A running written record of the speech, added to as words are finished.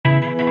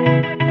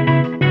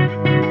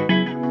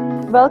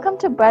Welcome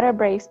to Better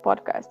Braves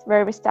podcast,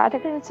 where we start a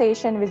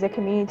conversation with the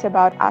community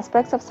about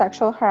aspects of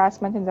sexual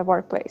harassment in the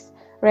workplace,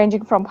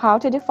 ranging from how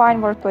to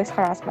define workplace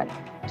harassment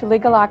to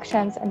legal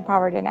actions and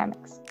power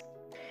dynamics.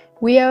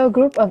 We are a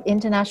group of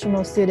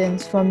international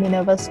students from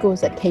Minerva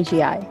Schools at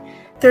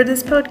KGI. Through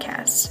this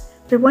podcast,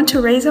 we want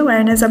to raise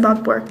awareness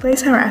about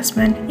workplace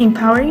harassment,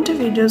 empower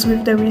individuals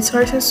with the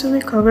resources to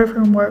recover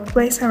from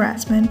workplace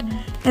harassment,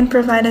 and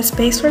provide a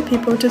space for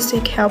people to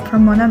seek help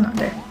from one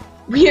another.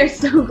 We are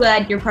so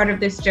glad you're part of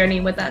this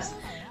journey with us.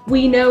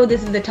 We know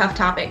this is a tough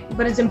topic,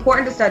 but it's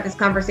important to start this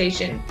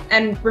conversation.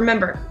 And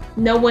remember,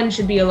 no one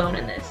should be alone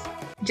in this.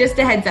 Just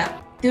a heads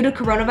up, due to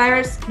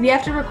coronavirus, we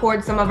have to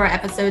record some of our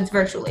episodes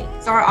virtually,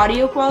 so our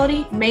audio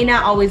quality may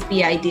not always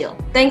be ideal.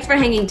 Thanks for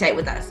hanging tight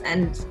with us,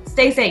 and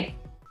stay safe.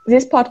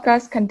 This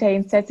podcast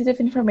contains sensitive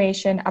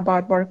information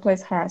about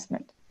workplace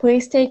harassment.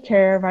 Please take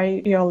care while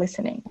you're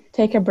listening.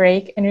 Take a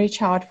break and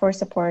reach out for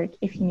support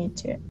if you need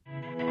to.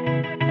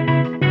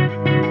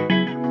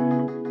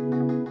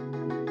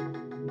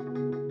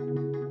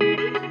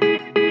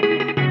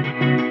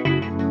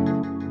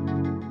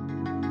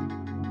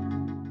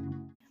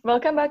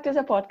 Welcome back to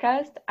the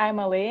podcast. I'm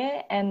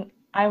Aliyah and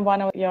I'm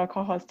one of your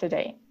co-hosts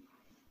today.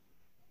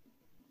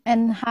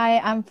 And hi,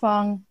 I'm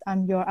Fong.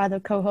 I'm your other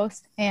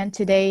co-host. And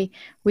today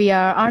we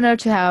are honored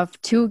to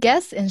have two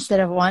guests instead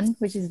of one,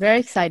 which is very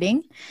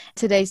exciting.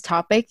 Today's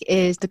topic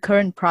is the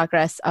current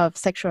progress of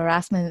sexual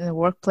harassment in the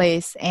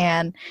workplace.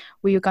 And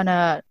we're going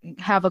to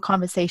have a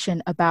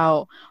conversation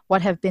about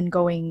what have been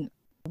going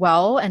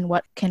well and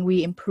what can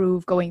we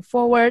improve going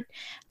forward.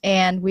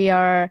 And we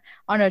are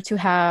honored to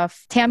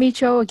have Tammy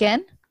Cho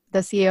again, the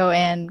CEO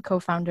and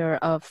co-founder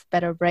of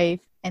Better Brave.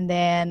 And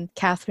then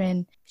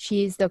Catherine,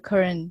 she's the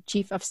current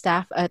chief of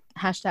staff at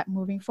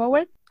 #Moving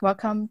Forward.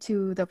 Welcome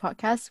to the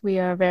podcast. We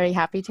are very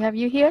happy to have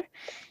you here.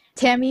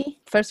 Tammy,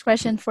 first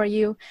question for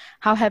you.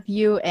 How have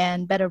you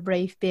and Better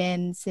Brave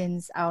been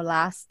since our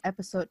last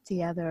episode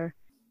together?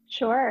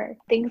 Sure.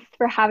 Thanks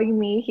for having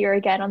me here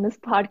again on this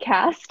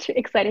podcast.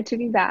 Excited to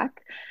be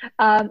back.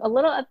 A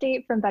little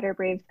update from Better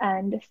Brave's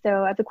end.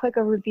 So as a quick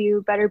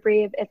overview, Better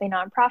Brave is a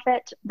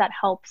nonprofit that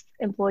helps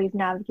employees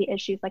navigate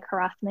issues like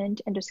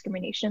harassment and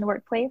discrimination in the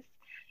workplace.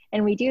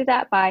 And we do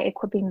that by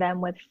equipping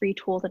them with free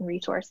tools and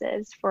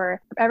resources for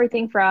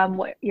everything from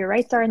what your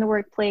rights are in the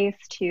workplace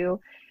to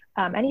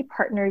any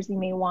partners you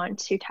may want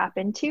to tap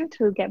into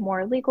to get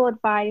more legal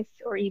advice,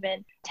 or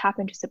even tap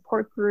into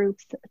support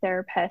groups,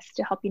 therapists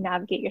to help you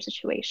navigate your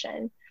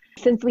situation.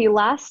 Since we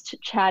last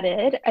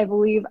chatted, I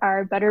believe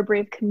our Better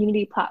Brave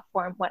community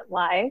platform went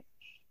live.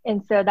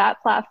 And so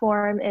that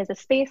platform is a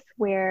space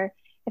where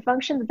it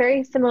functions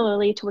very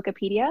similarly to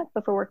Wikipedia,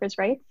 but for workers'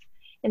 rights.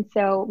 And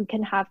so we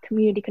can have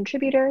community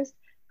contributors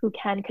who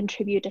can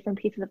contribute different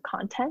pieces of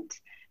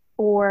content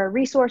or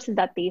resources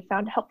that they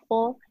found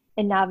helpful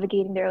in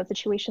navigating their own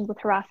situations with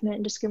harassment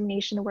and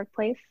discrimination in the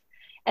workplace.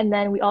 And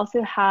then we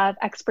also have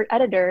expert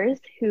editors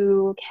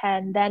who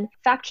can then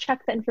fact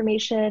check the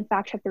information,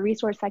 fact check the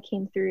resource that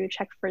came through,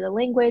 check for the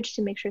language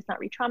to make sure it's not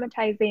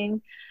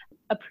re-traumatizing,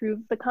 approve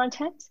the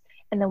content,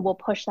 and then we'll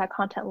push that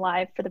content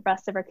live for the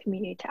rest of our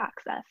community to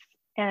access.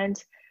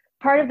 And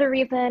part of the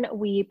reason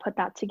we put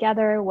that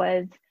together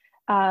was,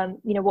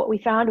 what we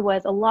found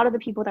was a lot of the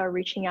people that were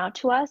reaching out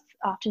to us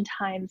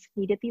oftentimes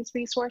needed these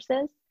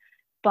resources,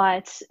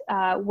 but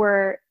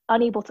were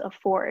unable to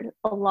afford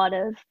a lot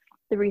of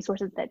the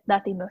resources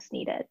that they most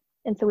needed.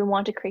 And so we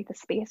want to create the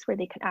space where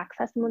they can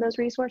access some of those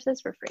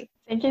resources for free.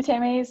 Thank you,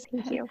 Tammy.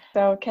 Thank you.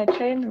 So,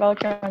 Catherine,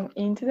 welcome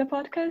into the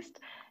podcast.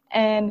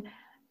 And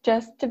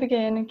just to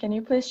begin, can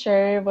you please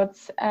share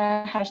what's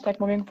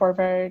 #Moving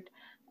Forward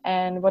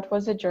and what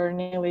was the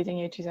journey leading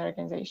you to the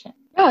organization?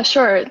 Yeah,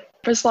 sure.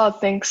 First of all,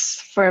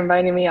 thanks for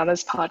inviting me on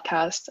this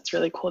podcast. It's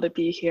really cool to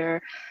be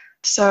here.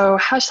 So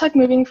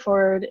 #Moving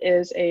Forward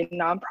is a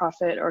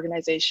nonprofit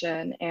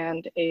organization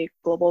and a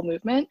global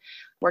movement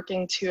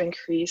working to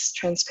increase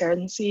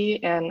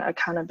transparency and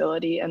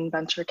accountability in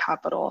venture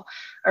capital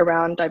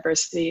around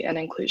diversity and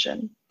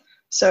inclusion.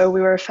 So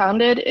we were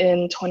founded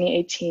in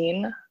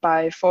 2018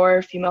 by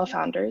 4 female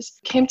founders,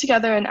 came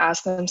together and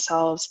asked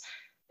themselves,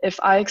 if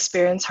I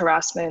experience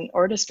harassment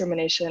or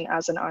discrimination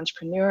as an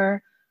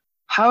entrepreneur,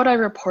 how would I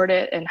report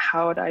it and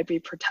how would I be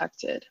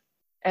protected?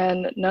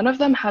 And none of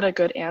them had a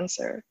good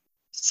answer.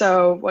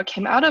 So what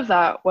came out of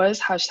that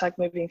was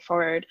 #Moving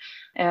Forward,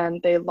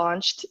 and they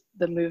launched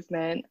the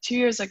movement 2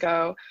 years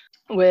ago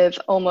with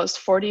almost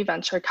 40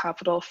 venture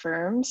capital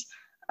firms,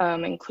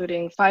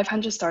 including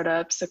 500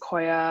 startups,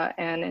 Sequoia,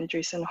 and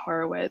Andreessen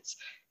Horowitz.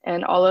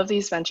 And all of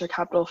these venture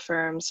capital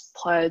firms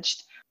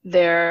pledged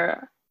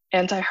their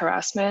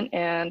anti-harassment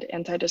and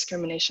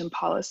anti-discrimination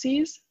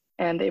policies,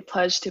 and they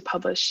pledged to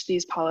publish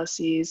these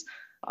policies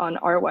on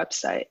our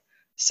website.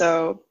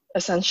 So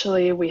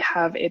essentially, we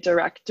have a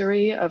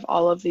directory of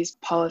all of these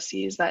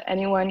policies that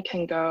anyone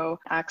can go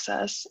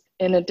access.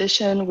 In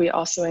addition, we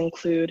also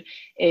include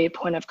a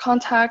point of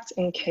contact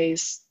in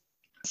case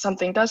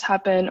something does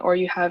happen or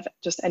you have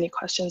just any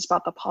questions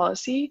about the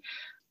policy.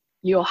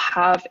 You'll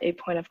have a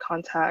point of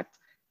contact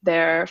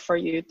there for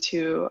you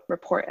to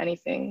report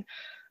anything.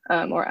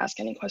 or ask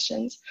any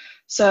questions.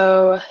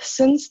 So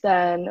since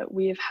then,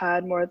 we've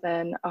had more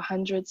than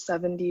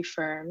 170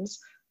 firms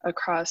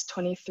across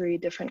 23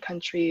 different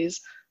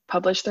countries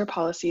publish their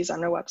policies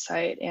on our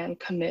website and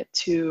commit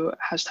to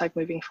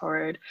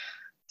 #MovingForward.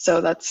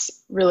 So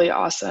that's really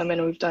awesome.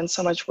 And we've done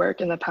so much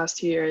work in the past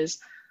 2 years.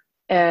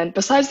 And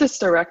besides this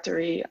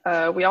directory,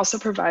 we also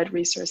provide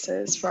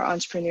resources for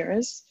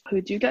entrepreneurs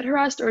who do get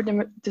harassed or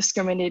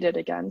discriminated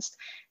against.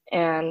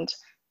 And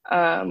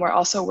we're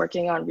also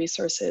working on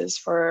resources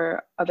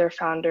for other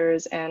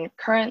founders and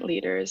current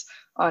leaders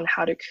on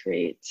how to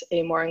create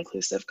a more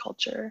inclusive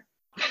culture.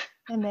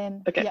 And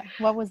then,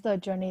 what was the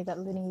journey that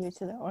leading you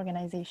to the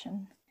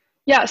organization?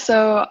 Yeah,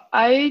 so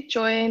I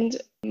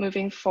joined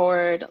Moving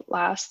Forward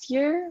last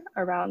year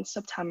around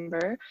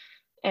September,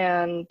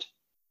 and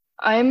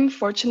I'm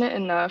fortunate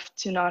enough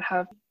to not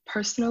have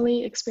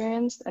personally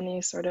experienced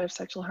any sort of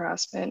sexual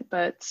harassment,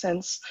 but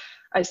since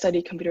I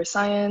studied computer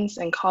science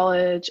in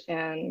college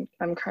and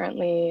I'm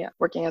currently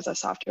working as a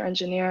software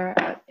engineer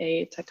at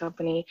a tech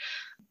company,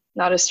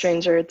 not a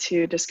stranger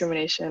to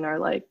discrimination or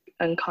like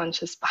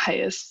unconscious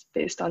bias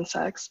based on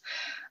sex.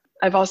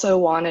 I've also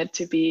wanted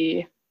to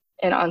be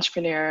an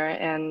entrepreneur,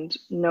 and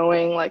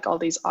knowing like all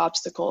these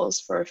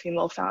obstacles for a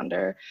female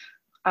founder,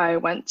 I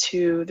went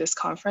to this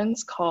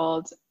conference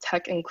called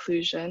Tech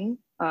Inclusion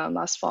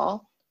last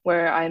fall,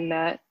 where I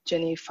met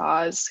Ginny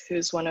Foz,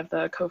 who's one of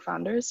the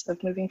co-founders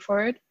of Moving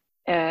Forward.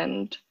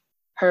 And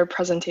her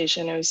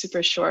presentation, it was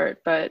super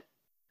short, but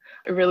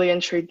it really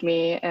intrigued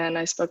me. And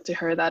I spoke to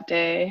her that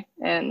day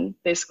and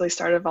basically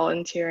started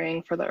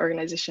volunteering for the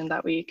organization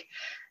that week.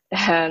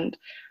 And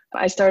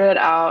I started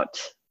out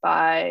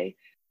by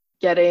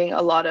getting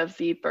a lot of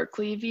the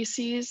Berkeley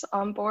VCs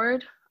on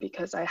board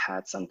because I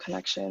had some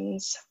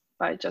connections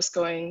by just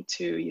going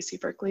to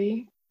UC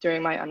Berkeley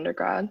during my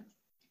undergrad.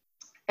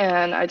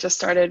 And I just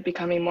started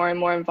becoming more and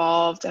more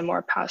involved and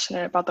more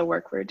passionate about the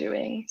work we're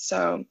doing.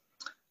 So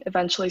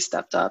eventually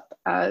stepped up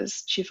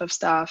as chief of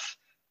staff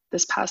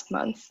this past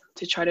month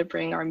to try to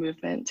bring our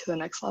movement to the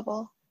next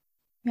level.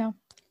 Yeah.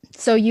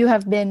 So you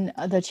have been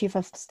the chief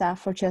of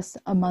staff for just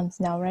a month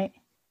now, right?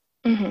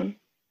 Mm-hmm.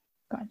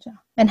 Gotcha.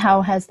 And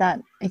how has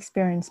that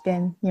experience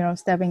been,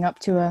 stepping up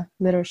to a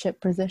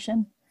leadership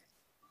position?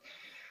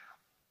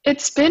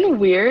 It's been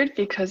weird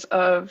because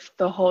of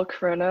the whole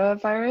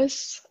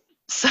coronavirus.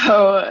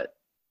 So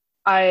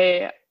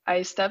I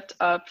stepped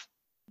up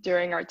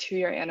during our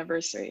 2-year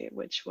anniversary,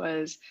 which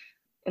was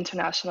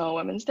International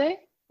Women's Day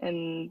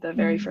in the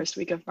very first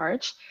week of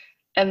March.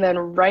 And then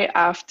right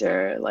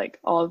after, like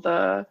all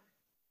the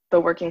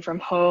working from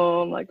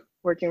home, like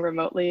working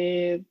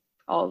remotely,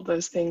 all of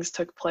those things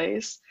took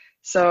place.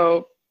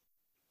 So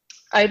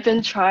I've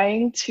been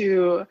trying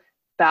to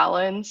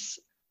balance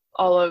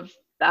all of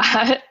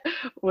that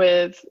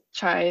with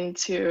trying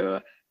to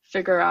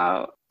figure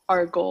out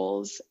our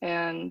goals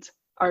and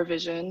our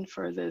vision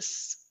for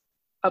this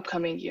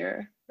upcoming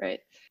year, right?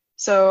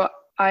 So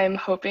I'm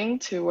hoping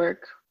to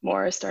work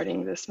more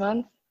starting this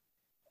month,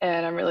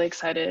 and I'm really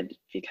excited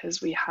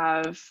because we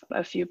have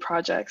a few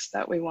projects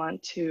that we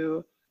want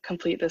to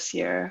complete this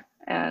year,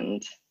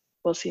 and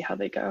we'll see how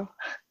they go.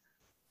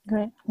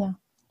 Great, yeah.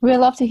 We'd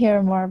love to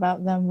hear more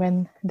about them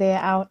when they're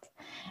out.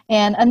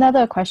 And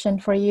another question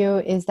for you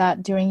is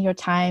that during your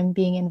time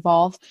being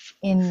involved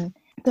in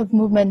the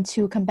movement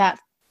to combat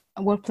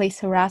workplace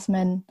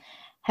harassment,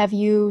 have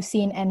you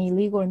seen any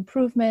legal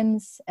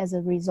improvements as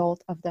a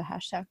result of the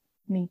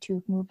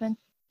 #MeToo movement?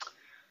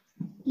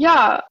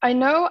 Yeah, I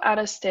know at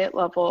a state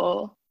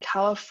level,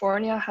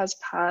 California has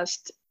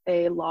passed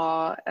a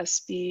law,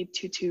 SB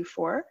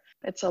 224.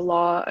 It's a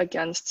law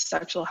against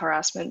sexual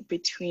harassment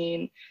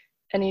between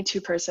any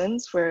two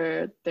persons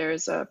where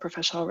there's a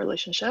professional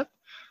relationship.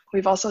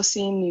 We've also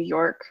seen New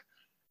York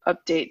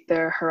update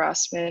their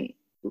harassment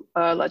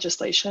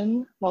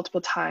legislation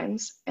multiple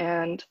times.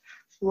 And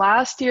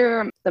last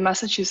year, the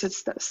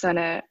Massachusetts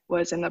Senate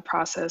was in the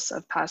process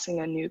of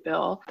passing a new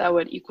bill that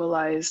would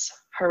equalize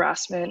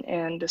harassment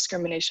and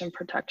discrimination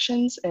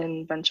protections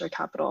in venture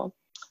capital.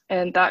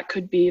 And that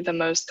could be the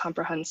most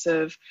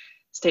comprehensive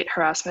state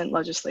harassment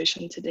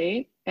legislation to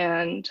date.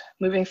 And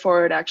Moving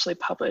Forward actually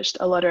published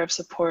a letter of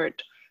support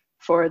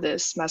for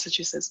this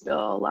Massachusetts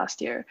bill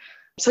last year.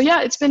 So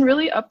yeah, it's been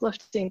really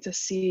uplifting to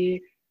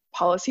see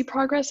policy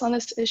progress on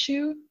this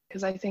issue,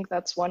 because I think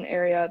that's one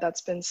area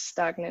that's been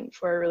stagnant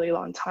for a really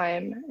long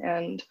time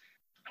and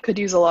could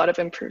use a lot of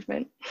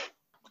improvement.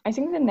 I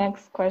think the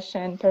next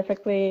question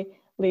perfectly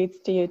leads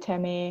to you,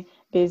 Tammy,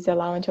 because the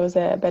launch was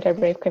a Better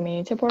Brave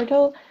community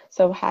portal.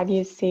 So have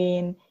you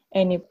seen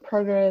any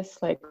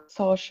progress, like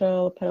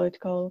social,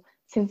 political,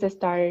 since the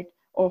start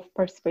of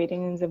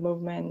participating in the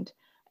movement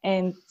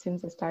and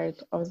since the start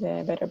of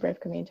the Better Brave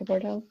community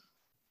portal?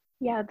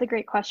 Yeah, it's a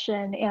great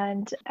question.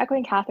 And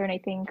echoing Catherine, I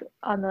think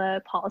on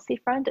the policy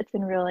front, it's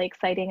been really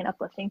exciting and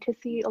uplifting to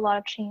see a lot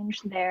of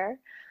change there.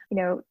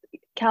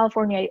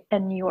 California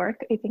and New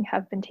York, I think,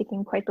 have been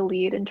taking quite the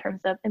lead in terms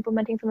of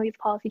implementing some of these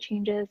policy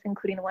changes,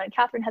 including the one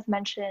Catherine has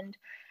mentioned,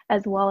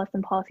 as well as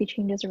some policy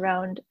changes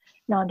around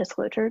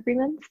non-disclosure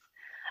agreements.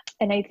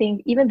 And I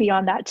think even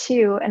beyond that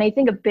too, and I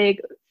think a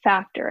big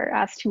factor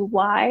as to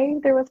why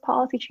there was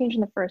policy change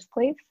in the first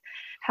place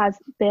has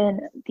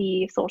been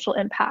the social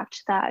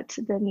impact that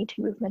the Me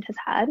Too movement has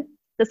had,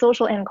 the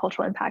social and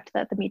cultural impact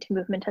that the Me Too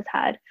movement has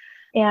had.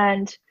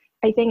 And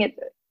I think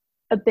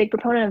a big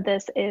proponent of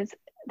this is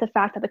the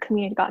fact that the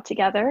community got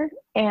together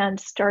and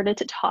started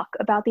to talk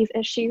about these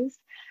issues,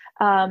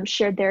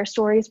 shared their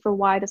stories for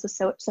why this was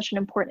such an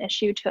important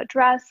issue to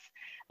address,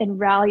 and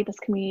rally this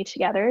community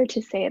together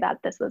to say that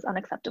this was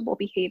unacceptable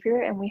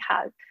behavior and we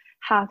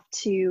have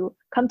to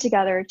come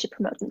together to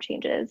promote some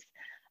changes.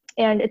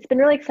 And it's been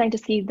really exciting to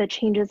see the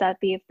changes that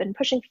they've been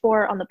pushing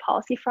for on the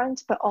policy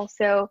front, but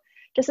also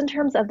just in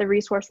terms of the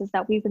resources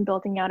that we've been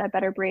building out at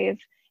Better Brave.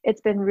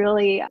 It's been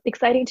really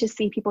exciting to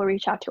see people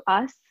reach out to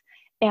us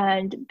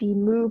and be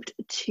moved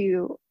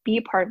to be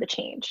a part of the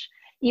change.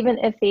 Even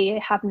if they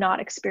have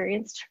not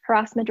experienced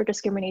harassment or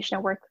discrimination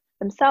at work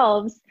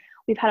themselves,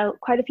 we've had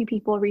quite a few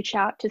people reach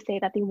out to say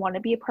that they want to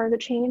be a part of the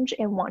change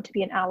and want to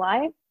be an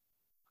ally.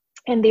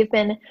 And they've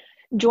been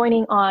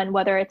joining on,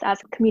 whether it's as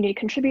community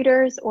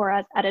contributors or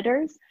as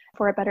editors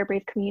for a Better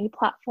Brave community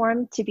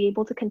platform, to be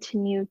able to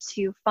continue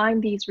to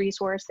find these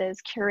resources,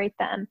 curate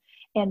them,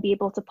 and be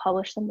able to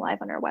publish them live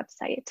on our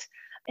website.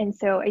 And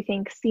so I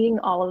think seeing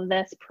all of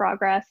this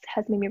progress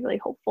has made me really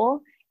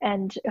hopeful,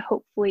 and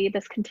hopefully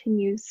this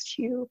continues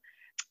to,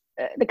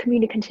 the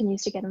community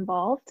continues to get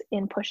involved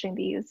in pushing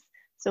these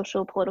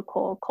social,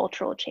 political,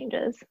 cultural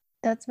changes.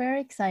 That's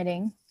very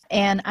exciting.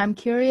 And I'm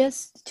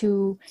curious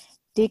to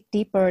dig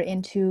deeper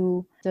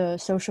into the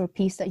social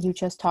piece that you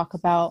just talked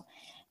about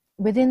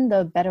within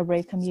the Better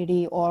Brave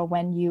community, or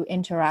when you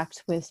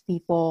interact with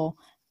people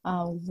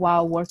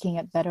while working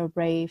at Better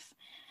Brave.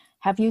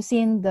 Have you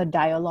seen the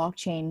dialogue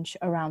change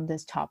around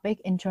this topic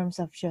in terms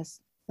of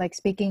just like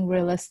speaking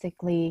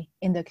realistically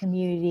in the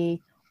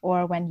community,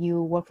 or when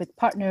you work with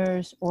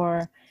partners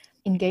or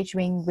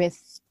engaging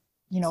with,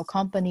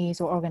 companies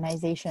or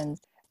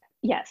organizations?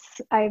 Yes,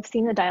 I've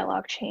seen the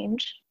dialogue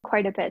change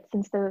quite a bit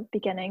since the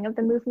beginning of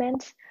the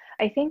movement.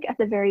 I think at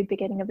the very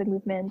beginning of the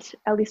movement,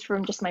 at least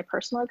from just my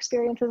personal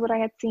experiences, what I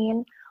had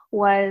seen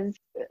was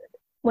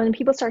when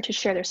people started to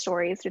share their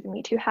stories through the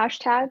Me Too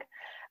hashtag.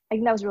 I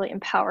think that was really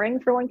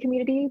empowering for one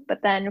community, but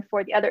then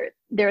for the other,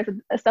 there was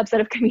a subset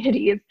of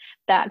communities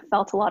that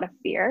felt a lot of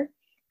fear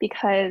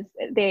because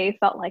they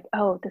felt like,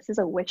 oh, this is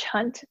a witch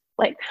hunt.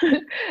 Like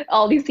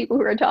all these people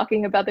who are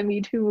talking about the Me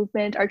Too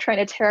movement are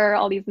trying to tear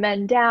all these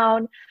men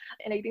down.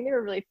 And I think they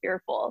were really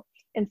fearful.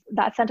 And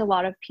that sent a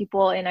lot of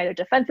people in either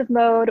defensive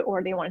mode,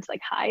 or they wanted to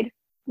like hide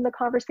from the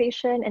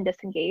conversation and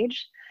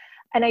disengage.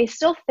 And I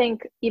still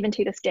think even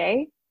to this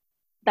day,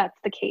 that's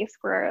the case,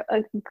 where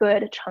a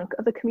good chunk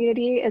of the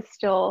community is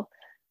still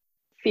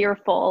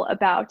fearful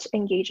about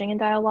engaging in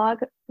dialogue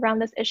around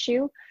this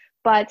issue.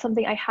 But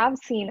something I have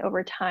seen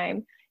over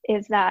time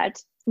is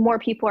that more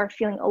people are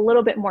feeling a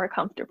little bit more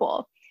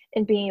comfortable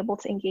in being able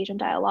to engage in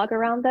dialogue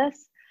around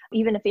this,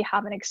 even if they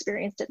haven't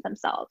experienced it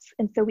themselves.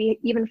 And so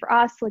even for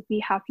us, like we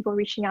have people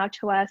reaching out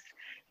to us,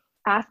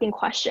 asking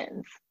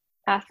questions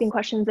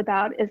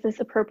about, is this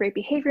appropriate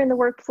behavior in the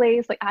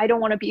workplace? Like, I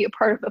don't want to be a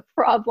part of the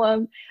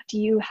problem. Do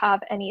you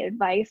have any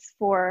advice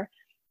for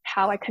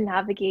how I can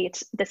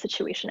navigate the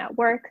situation at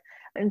work?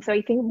 And so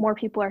I think more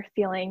people are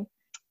feeling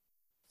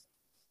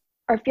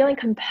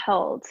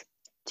compelled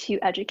to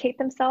educate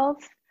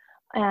themselves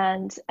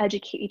and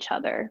educate each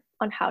other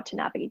on how to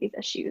navigate these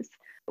issues.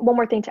 One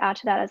more thing to add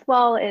to that as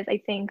well is I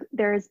think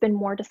there's been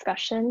more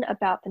discussion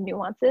about the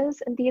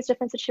nuances in these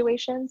different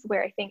situations,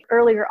 where I think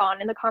earlier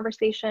on in the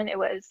conversation, it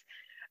was,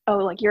 oh,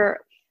 like you're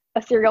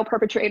a serial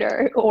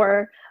perpetrator,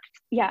 or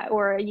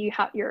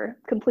you're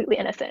completely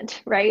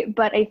innocent, right?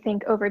 But I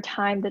think over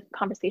time, the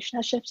conversation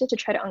has shifted to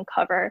try to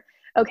uncover,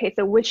 okay,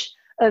 so which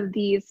of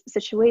these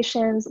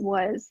situations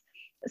was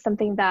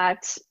something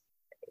that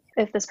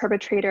if this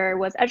perpetrator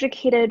was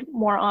educated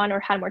more on or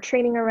had more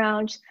training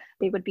around,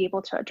 they would be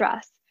able to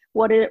address.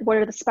 What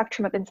are the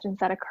spectrum of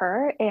incidents that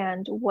occur,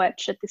 and what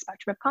should the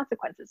spectrum of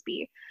consequences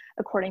be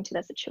according to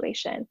the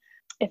situation?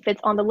 If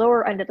it's on the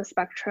lower end of the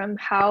spectrum,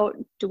 how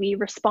do we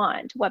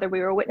respond, whether we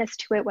were a witness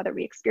to it, whether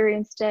we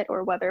experienced it,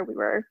 or whether we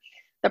were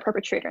the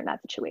perpetrator in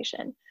that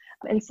situation?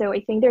 And so I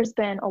think there's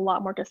been a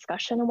lot more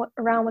discussion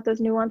around what those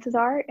nuances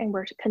are, and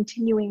we're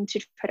continuing to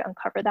try to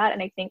uncover that.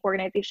 And I think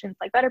organizations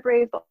like Better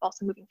Brave, but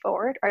also moving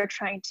forward, are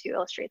trying to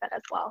illustrate that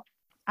as well.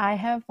 I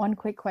have one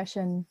quick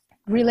question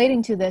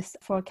relating to this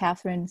for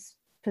Catherine's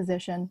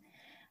position.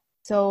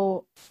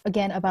 So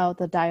again, about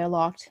the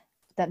dialogue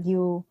that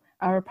you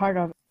are a part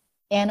of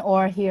and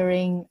or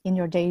hearing in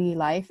your daily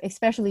life,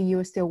 especially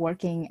you still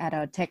working at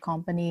a tech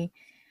company,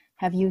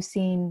 have you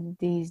seen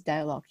these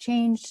dialogue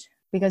change?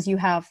 Because you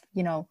have,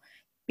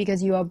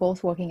 because you are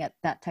both working at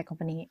that tech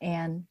company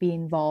and be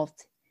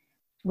involved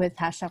with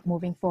hashtag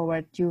moving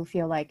forward, do you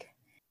feel like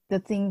the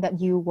thing that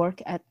you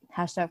work at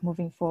hashtag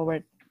moving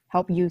forward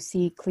help you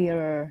see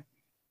clearer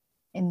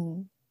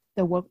in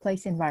the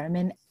workplace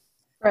environment?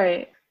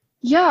 Right.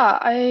 Yeah,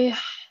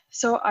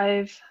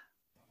 I've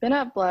been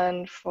at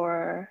Blend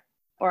for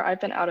or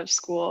I've been out of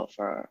school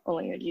for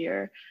only a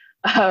year.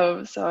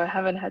 So I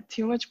haven't had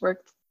too much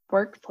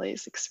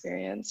workplace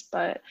experience,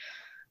 but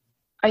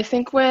I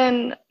think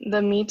when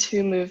the Me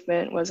Too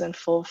movement was in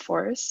full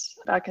force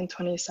back in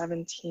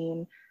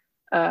 2017,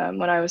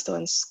 when I was still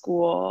in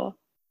school,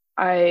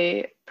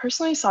 I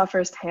personally saw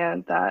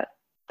firsthand that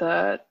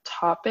the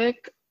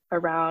topic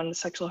around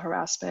sexual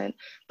harassment,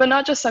 but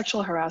not just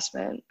sexual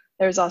harassment,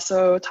 there's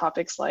also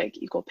topics like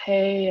equal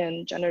pay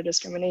and gender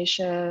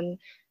discrimination,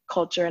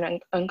 culture and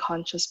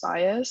unconscious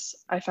bias.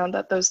 I found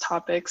that those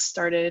topics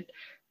started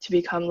to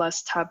become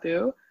less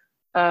taboo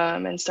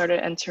and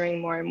started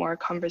entering more and more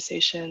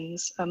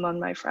conversations among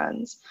my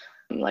friends.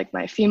 Like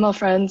my female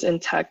friends in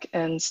tech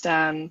and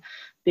STEM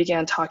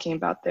began talking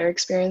about their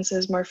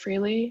experiences more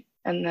freely.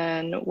 And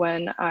then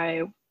when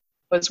I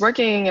was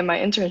working in my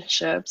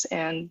internships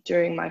and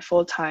during my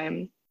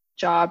full-time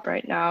job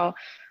right now,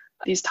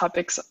 these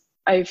topics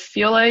I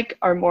feel like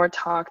are more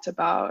talked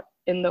about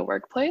in the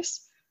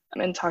workplace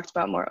and talked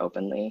about more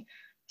openly.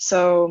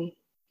 So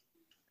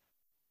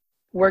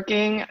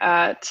working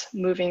at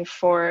Moving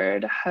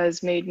Forward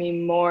has made me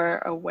more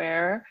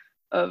aware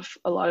of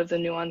a lot of the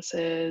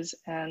nuances,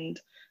 and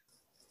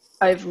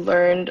I've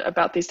learned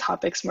about these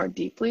topics more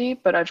deeply,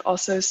 but I've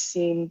also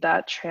seen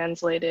that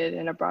translated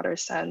in a broader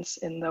sense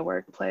in the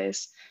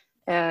workplace.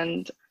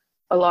 And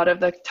a lot of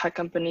the tech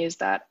companies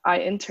that I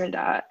interned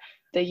at,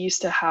 they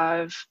used to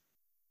have,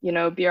 you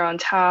know, beer on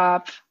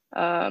tap,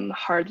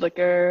 hard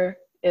liquor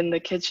in the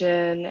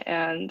kitchen,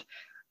 and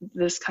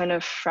this kind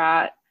of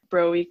frat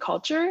bro-y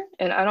culture.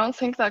 And I don't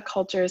think that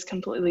culture is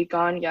completely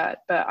gone yet,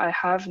 but I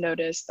have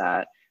noticed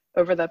that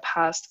over the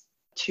past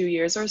 2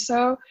 years or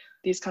so,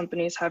 these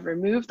companies have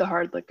removed the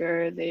hard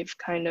liquor. They've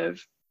kind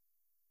of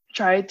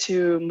tried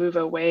to move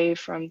away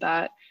from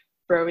that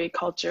bro-y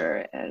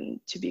culture and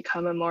to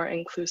become a more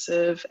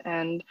inclusive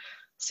and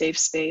safe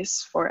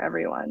space for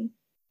everyone.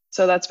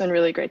 So that's been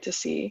really great to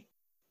see.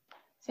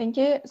 Thank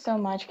you so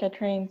much,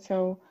 Catherine.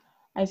 So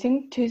I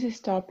think to this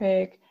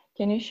topic,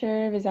 can you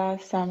share with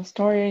us some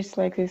stories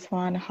like this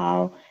one,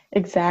 how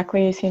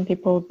exactly you've seen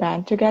people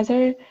band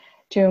together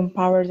to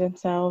empower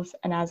themselves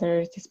and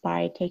others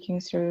despite taking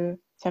through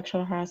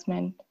sexual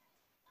harassment?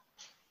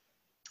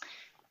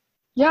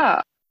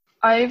 Yeah,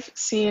 I've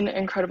seen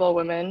incredible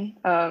women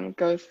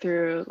go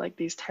through like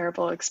these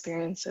terrible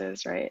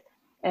experiences, right?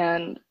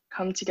 And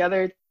come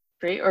together to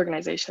create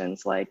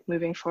organizations like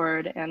Moving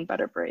Forward and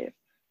Better Brave.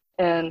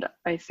 And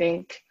I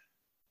think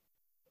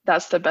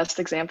that's the best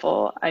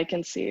example I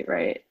can see,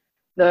 right?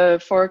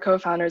 The 4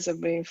 co-founders of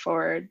Moving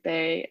Forward,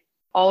 they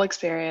all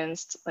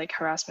experienced like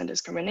harassment,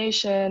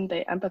 discrimination,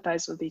 they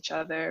empathized with each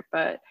other,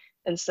 but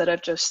instead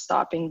of just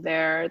stopping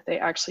there, they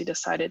actually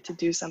decided to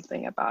do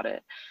something about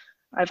it.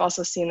 I've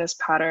also seen this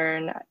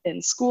pattern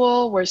in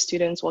school where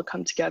students will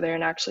come together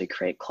and actually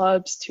create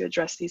clubs to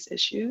address these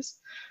issues.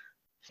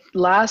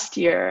 Last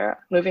year,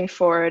 Moving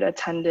Forward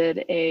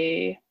attended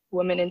a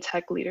Women in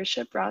Tech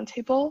Leadership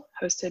Roundtable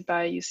hosted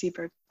by UC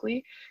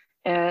Berkeley.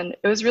 And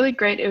it was really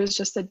great. It was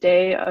just a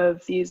day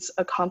of these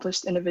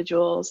accomplished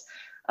individuals,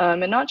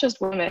 and not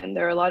just women.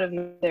 There are a lot of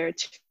men there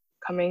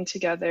coming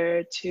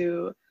together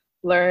to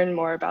learn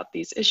more about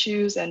these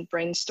issues and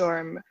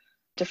brainstorm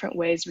different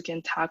ways we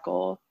can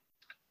tackle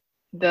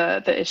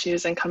the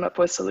issues and come up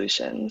with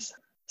solutions.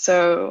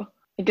 So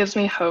it gives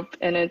me hope,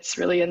 and it's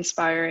really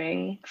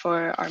inspiring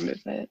for our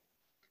movement.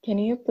 Can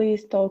you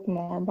please talk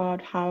more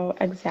about how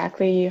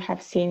exactly you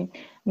have seen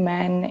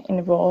men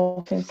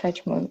involved in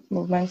such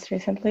movements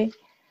recently?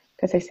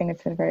 Because I think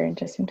it's a very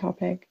interesting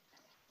topic.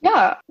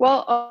 Yeah,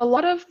 well, a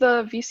lot of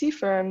the VC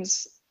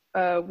firms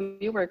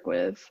we work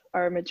with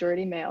are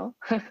majority male.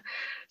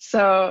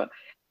 So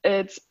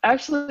it's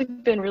actually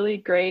been really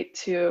great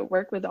to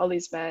work with all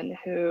these men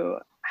who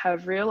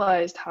have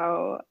realized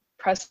how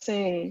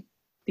pressing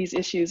these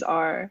issues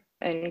are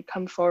and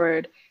come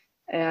forward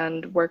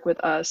and work with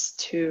us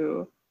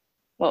to,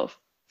 well,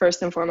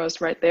 first and foremost,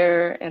 write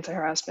their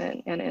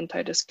anti-harassment and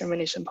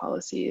anti-discrimination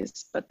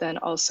policies, but then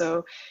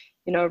also,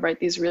 you know, write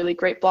these really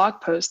great blog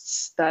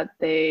posts that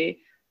they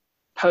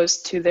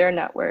post to their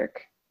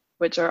network,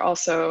 which are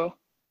also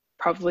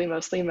probably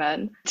mostly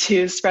men,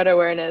 to spread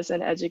awareness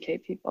and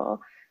educate people.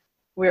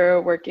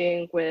 We're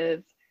working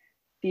with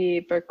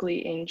the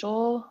Berkeley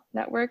Angel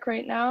Network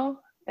right now,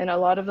 and a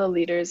lot of the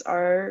leaders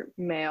are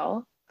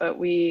male, but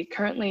we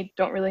currently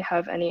don't really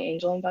have any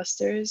angel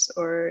investors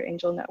or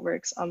angel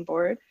networks on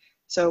board.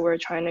 So we're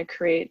trying to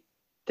create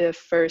the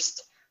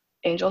first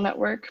angel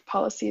network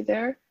policy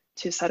there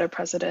to set a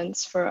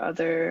precedence for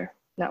other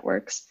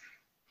networks.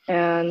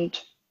 And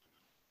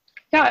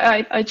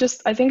yeah, I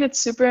think it's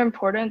super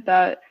important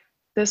that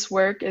this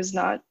work is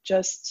not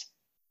just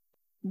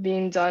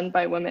being done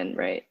by women,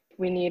 right?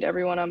 We need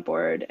everyone on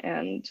board,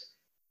 and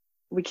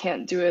we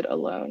can't do it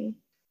alone.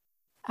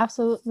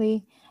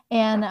 Absolutely.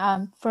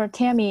 And for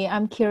Tammy,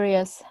 I'm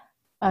curious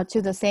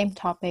to the same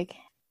topic.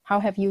 How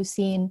have you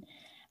seen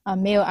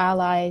male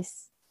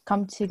allies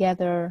come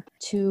together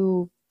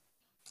to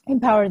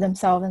empower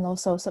themselves and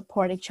also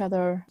support each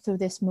other through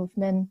this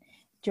movement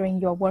during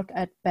your work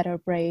at Better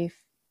Brave?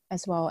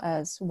 as well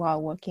as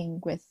while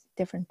working with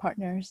different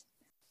partners?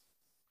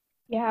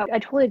 Yeah, I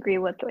totally agree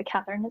with what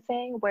Catherine is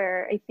saying,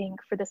 where I think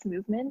for this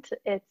movement,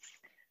 it's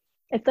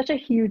such a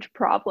huge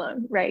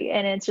problem, right?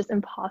 And it's just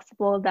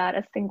impossible that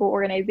a single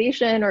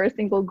organization or a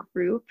single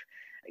group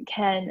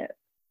can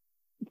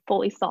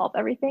fully solve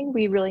everything.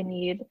 We really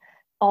need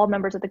all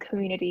members of the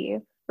community,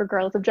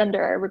 regardless of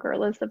gender,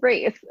 regardless of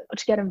race,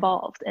 to get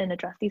involved and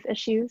address these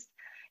issues.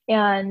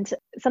 And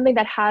something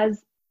that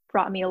has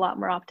brought me a lot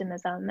more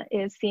optimism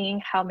is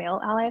seeing how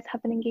male allies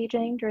have been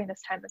engaging during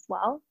this time as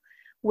well,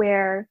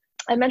 where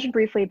I mentioned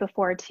briefly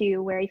before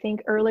too, where I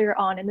think earlier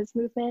on in this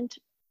movement,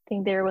 I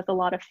think there was a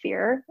lot of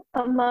fear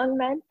among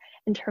men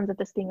in terms of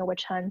this being a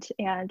witch hunt,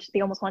 and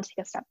they almost wanted to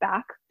take a step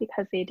back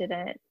because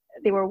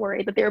they were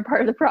worried that they were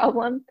part of the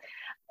problem.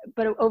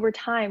 But over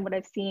time, what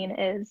I've seen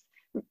is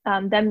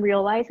them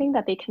realizing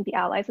that they can be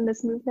allies in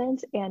this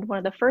movement. And one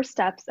of the first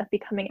steps of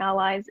becoming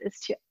allies is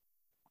to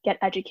get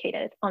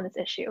educated on this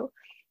issue.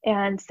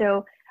 And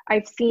so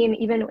I've seen,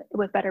 even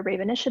with Better Brave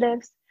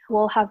initiatives,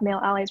 we'll have male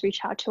allies reach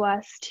out to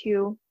us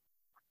to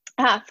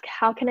ask,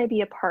 how can I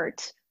be a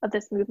part of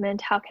this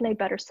movement? How can I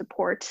better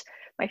support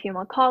my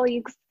female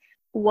colleagues?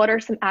 What are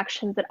some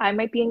actions that I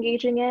might be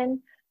engaging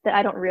in that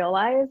I don't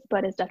realize,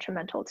 but is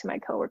detrimental to my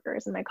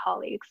coworkers and my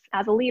colleagues?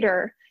 As a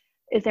leader,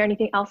 is there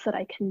anything else that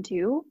I can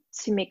do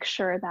to make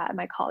sure that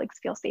my colleagues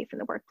feel safe in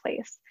the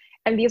workplace?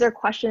 And these are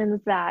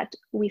questions that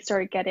we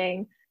started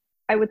getting,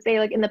 I would say,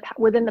 like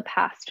within the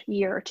past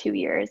year or 2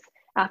 years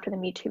after the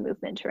Me Too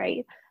movement,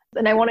 right?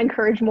 And I want to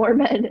encourage more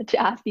men to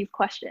ask these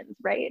questions,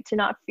 right? To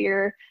not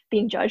fear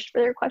being judged for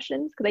their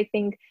questions, because I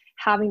think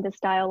having this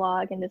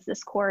dialogue and this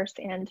discourse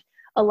and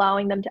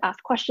allowing them to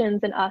ask questions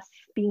and us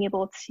being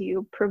able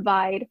to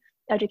provide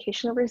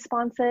educational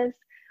responses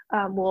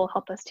will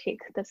help us take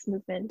this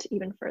movement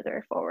even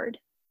further forward.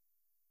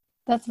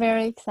 That's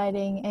very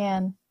exciting.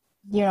 And,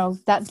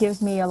 that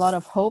gives me a lot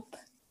of hope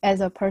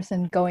as a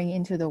person going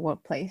into the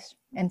workplace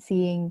and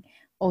seeing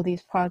all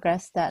these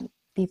progress that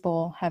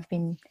people have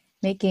been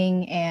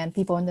making and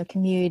people in the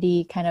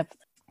community kind of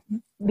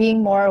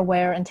being more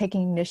aware and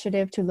taking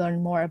initiative to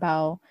learn more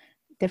about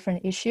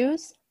different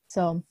issues.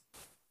 So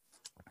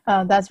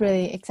that's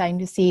really exciting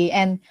to see.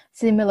 And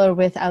similar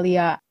with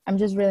Aliyah, I'm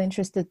just really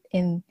interested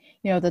in,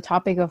 the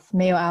topic of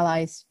male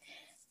allies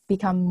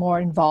become more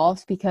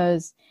involved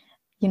because,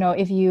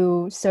 if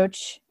you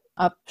search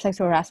up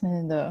sexual harassment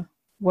in the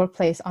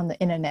workplace on the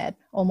internet,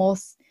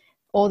 almost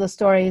all the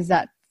stories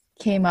that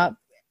came up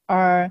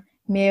are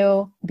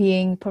male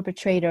being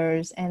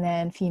perpetrators and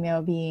then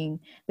female being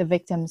the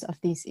victims of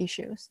these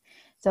issues.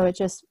 So it's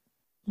just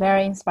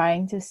very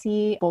inspiring to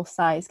see both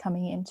sides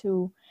coming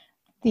into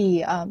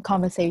the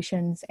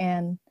conversations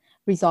and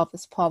resolve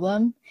this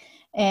problem.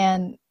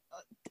 And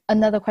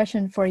another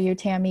question for you,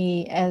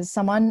 Tammy, as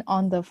someone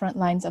on the front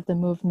lines of the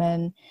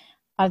movement,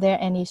 are there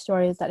any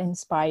stories that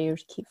inspire you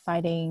to keep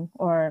fighting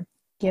or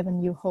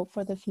given you hope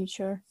for the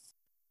future?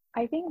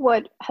 I think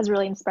what has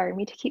really inspired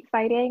me to keep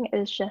fighting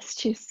is just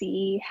to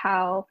see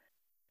how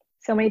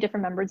so many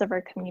different members of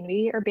our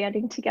community are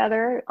banding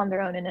together on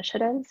their own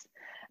initiatives.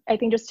 I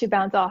think just to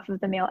bounce off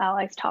of the male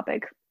allies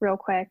topic real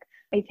quick,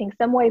 I think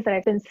some ways that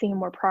I've been seeing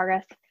more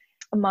progress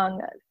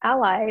among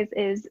allies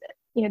is,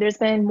 there's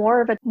been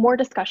more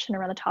discussion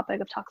around the topic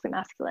of toxic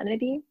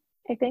masculinity,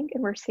 I think,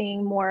 and we're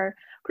seeing more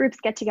groups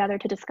get together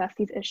to discuss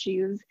these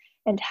issues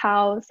and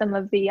how some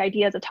of the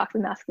ideas of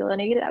toxic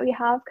masculinity that we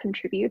have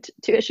contribute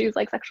to issues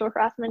like sexual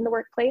harassment in the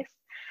workplace.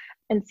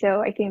 And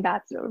so I think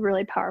that's a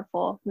really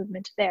powerful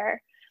movement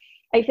there.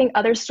 I think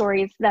other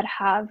stories that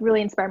have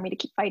really inspired me to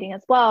keep fighting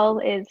as well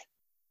is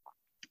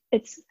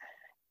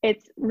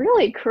it's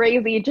really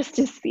crazy just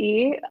to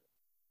see,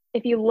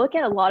 if you look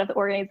at a lot of the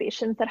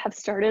organizations that have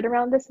started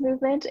around this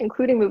movement,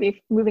 including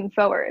moving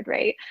forward,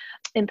 right?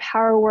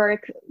 Empower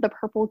Work, the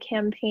Purple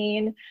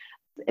Campaign.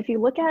 If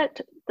you look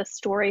at the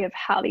story of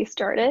how they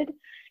started,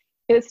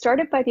 it was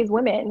started by these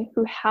women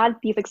who had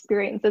these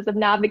experiences of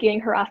navigating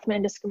harassment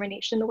and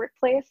discrimination in the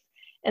workplace.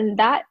 And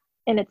that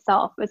in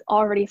itself was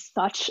already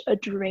such a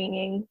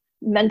draining,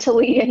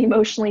 mentally and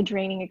emotionally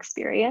draining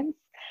experience.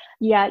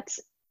 Yet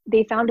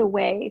they found a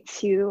way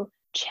to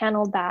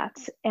channel that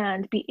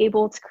and be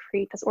able to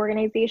create this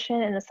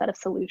organization and a set of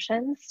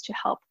solutions to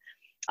help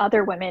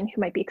other women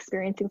who might be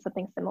experiencing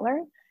something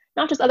similar.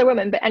 Not just other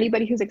women, but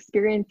anybody who's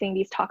experiencing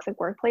these toxic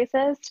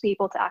workplaces to be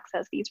able to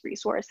access these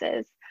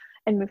resources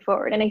and move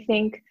forward. And I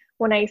think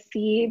when I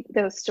see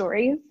those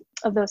stories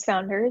of those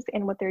founders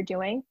and what they're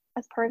doing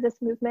as part of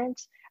this movement,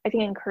 I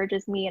think it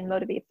encourages me and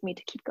motivates me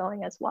to keep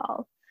going as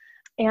well.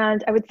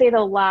 And I would say the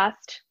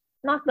last,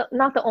 not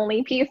the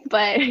only piece,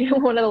 but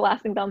one of the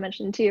last things I'll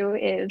mention too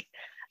is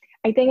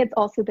I think it's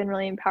also been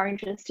really empowering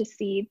just to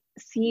see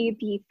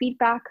the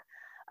feedback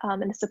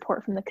and the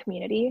support from the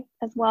community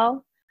as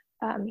well.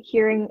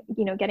 Hearing,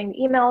 getting the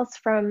emails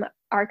from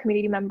our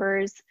community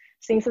members,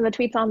 seeing some of the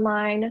tweets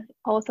online,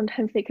 although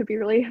sometimes they could be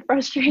really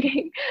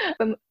frustrating,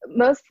 but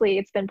mostly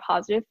it's been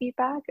positive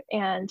feedback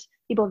and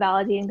people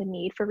validating the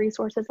need for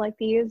resources like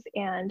these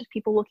and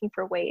people looking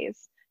for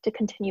ways to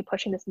continue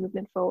pushing this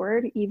movement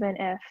forward, even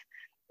if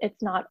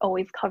it's not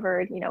always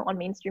covered, on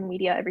mainstream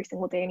media every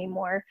single day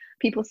anymore.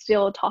 People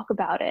still talk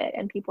about it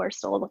and people are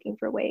still looking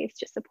for ways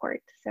to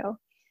support. So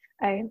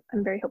I'm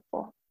very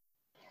hopeful.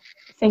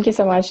 Thank you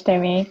so much,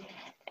 Temi.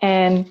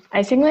 And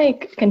I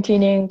think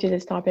continuing to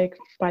this topic,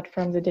 but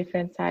from the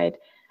different side,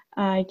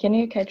 can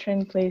you,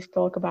 Katrin, please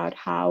talk about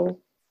how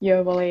you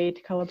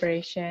evaluate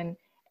collaboration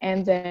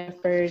and the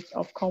efforts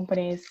of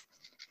companies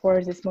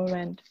for this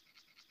movement?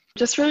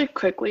 Just really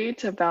quickly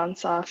to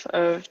bounce off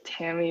of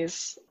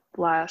Tammy's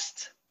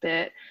last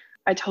bit,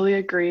 I totally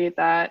agree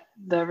that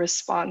the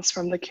response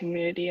from the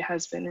community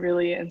has been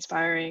really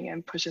inspiring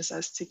and pushes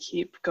us to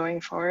keep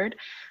going forward.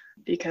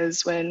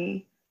 Because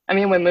when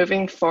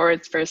Moving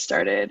Forward first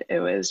started, it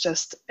was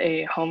just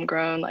a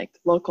homegrown,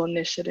 local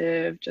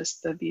initiative,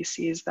 just the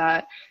VCs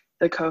that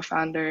the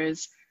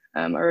co-founders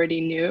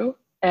already knew.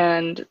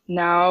 And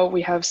now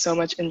we have so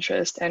much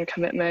interest and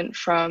commitment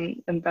from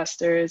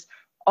investors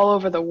all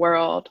over the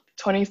world.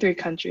 23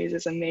 countries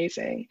is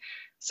amazing.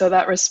 So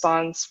that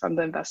response from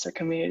the investor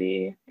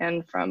community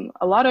and from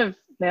a lot of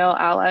male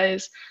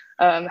allies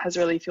has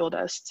really fueled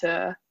us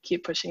to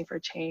keep pushing for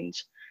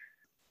change.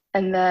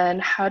 And then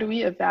how do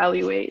we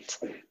evaluate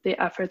the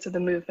efforts of the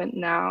movement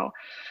now?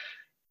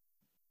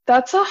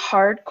 That's a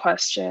hard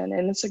question,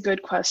 and it's a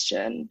good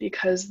question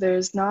because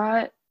there's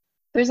not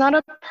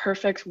a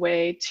perfect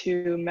way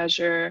to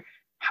measure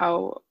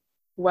how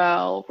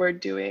well we're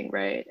doing,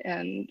 right?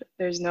 And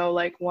there's no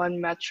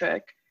one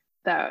metric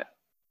that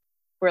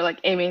we're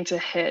aiming to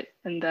hit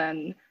and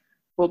then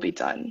we'll be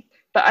done.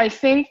 But I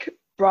think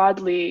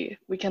broadly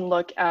we can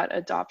look at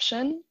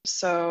adoption.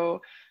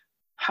 So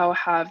how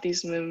have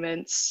these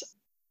movements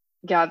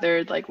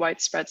gathered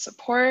widespread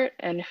support,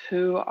 and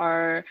who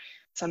are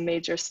some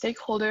major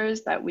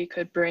stakeholders that we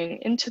could bring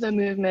into the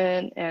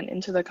movement and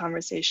into the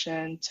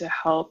conversation to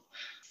help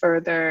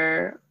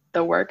further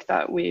the work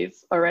that we've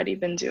already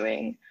been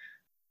doing.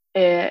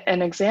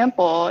 An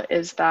example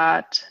is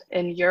that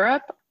in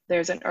Europe,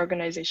 there's an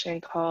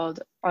organization called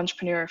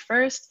Entrepreneur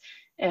First,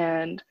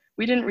 and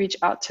we didn't reach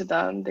out to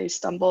them. They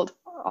stumbled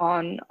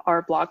on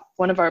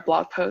one of our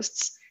blog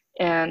posts,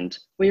 and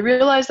we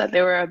realized that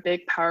they were a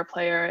big power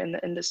player in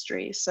the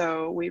industry.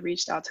 So we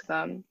reached out to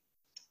them,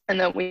 and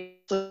then we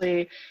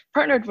actually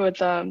partnered with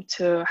them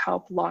to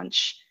help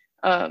launch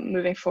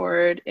Moving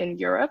Forward in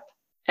Europe.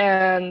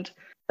 And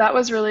that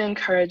was really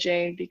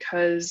encouraging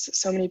because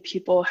so many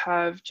people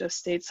have just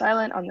stayed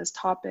silent on this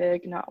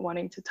topic, not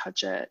wanting to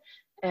touch it.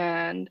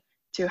 And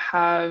to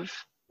have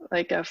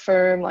a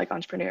firm like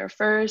Entrepreneur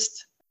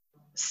First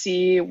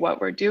see what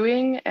we're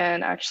doing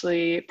and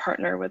actually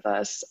partner with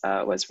us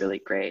was really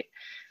great.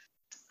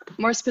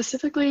 More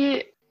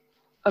specifically,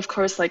 of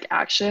course,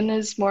 action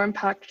is more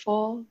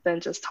impactful than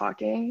just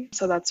talking.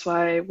 So that's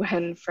why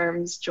when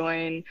firms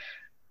join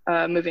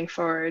Moving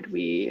Forward,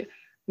 we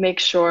make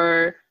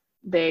sure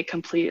they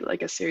complete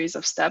a series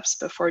of steps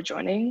before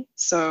joining.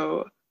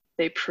 So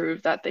they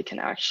prove that they can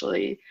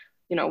actually,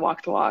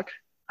 walk the walk,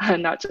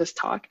 not just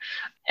talk.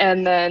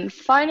 And then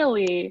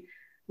finally,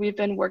 we've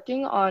been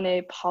working on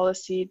a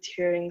policy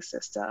tiering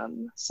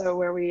system. So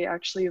where we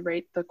actually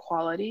rate the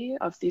quality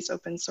of these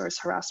open source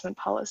harassment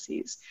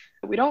policies.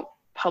 We don't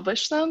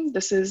publish them.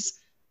 This is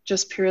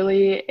just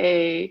purely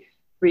a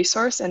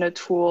resource and a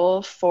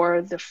tool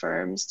for the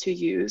firms to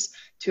use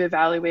to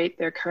evaluate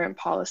their current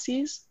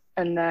policies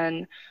and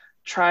then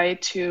try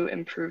to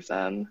improve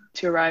them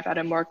to arrive at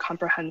a more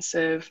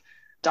comprehensive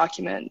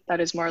document that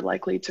is more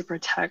likely to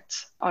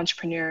protect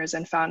entrepreneurs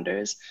and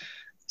founders.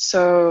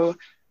 So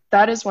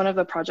that is one of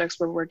the projects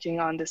we're working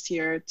on this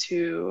year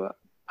to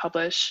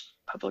publish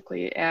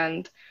publicly.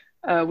 And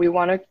we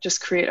want to just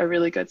create a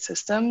really good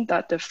system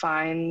that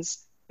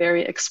defines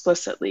very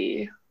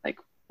explicitly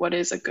what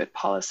is a good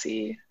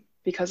policy,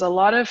 because a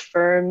lot of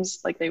firms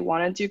they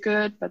want to do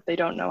good, but they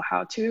don't know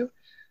how to.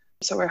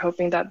 So we're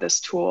hoping that this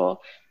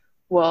tool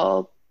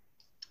will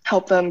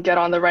help them get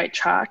on the right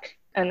track.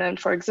 And then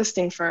for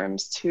existing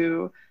firms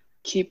to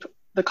keep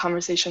the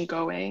conversation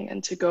going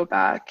and to go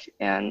back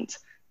and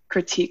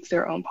critique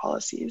their own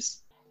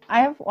policies. I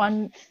have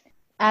one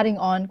adding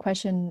on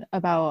question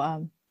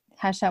about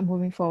hashtag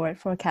Moving Forward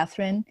for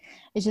Katrin.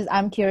 It's just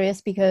I'm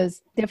curious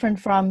because different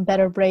from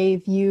Better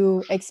Brave,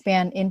 you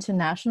expand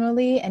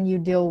internationally and you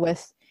deal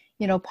with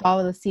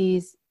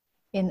policies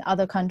in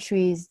other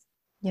countries,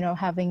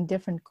 having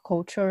different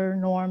culture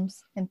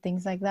norms and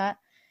things like that.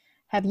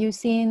 Have you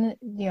seen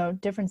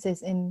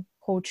differences in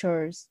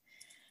cultures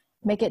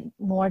make it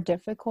more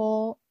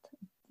difficult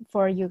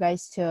for you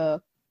guys to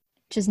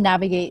just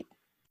navigate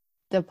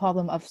the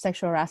problem of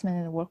sexual harassment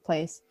in the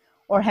workplace?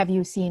 Or have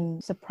you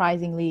seen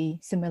surprisingly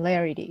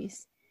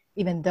similarities,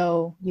 even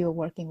though you're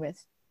working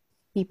with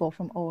people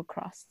from all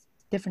across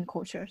different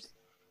cultures?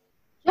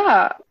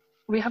 Yeah,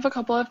 we have a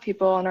couple of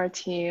people on our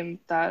team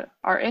that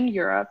are in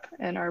Europe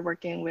and are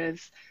working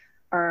with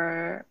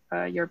our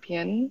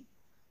European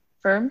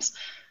firms.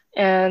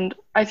 And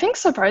I think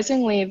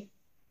surprisingly,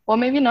 well,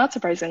 maybe not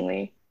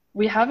surprisingly,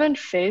 we haven't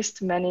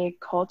faced many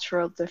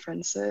cultural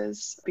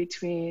differences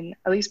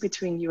at least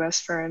between US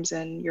firms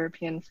and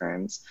European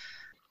firms.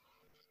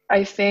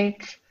 I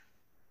think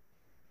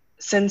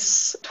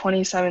since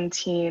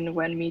 2017,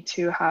 when Me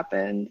Too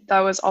happened,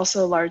 that was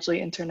also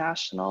largely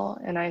international.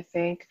 And I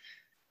think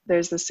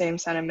there's the same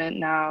sentiment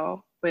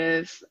now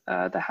with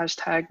the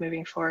hashtag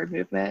Moving Forward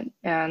movement.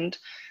 And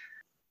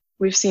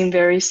we've seen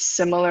very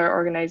similar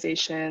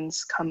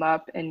organizations come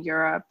up in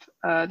Europe.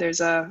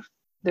 There's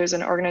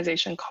an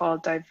organization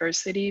called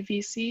Diversity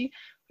VC,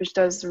 which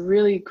does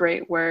really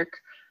great work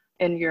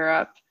in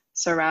Europe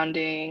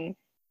surrounding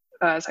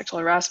sexual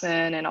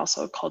harassment and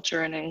also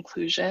culture and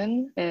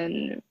inclusion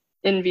in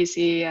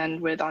VC and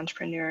with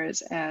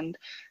entrepreneurs. And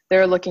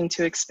they're looking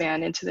to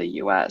expand into the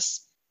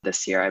US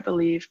this year, I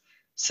believe.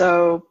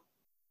 So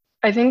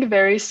I think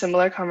very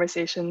similar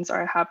conversations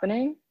are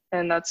happening,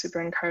 and that's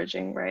super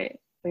encouraging, right?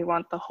 We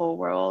want the whole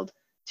world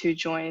to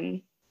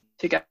join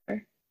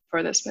together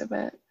for this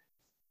movement.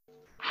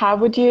 How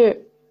would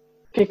you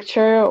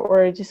picture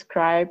or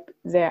describe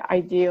the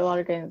ideal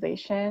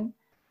organization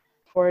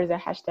for the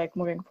hashtag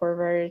Moving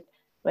Forward?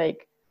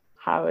 Like,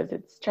 how is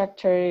it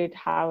structured?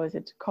 How is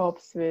it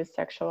copes with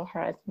sexual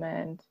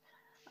harassment?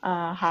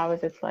 How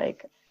is it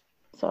like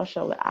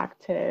socially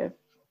active?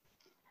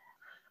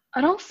 I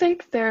don't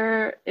think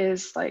there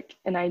is like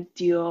an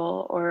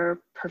ideal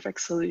or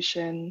perfect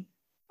solution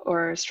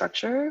or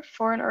structure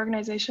for an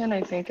organization.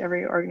 I think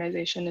every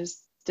organization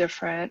is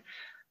different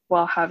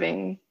while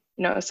having,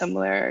 a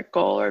similar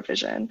goal or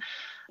vision.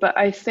 But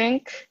I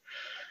think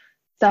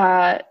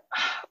that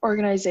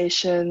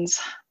organizations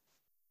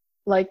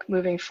like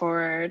Moving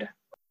Forward,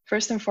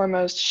 first and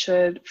foremost,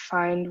 should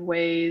find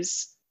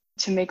ways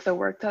to make the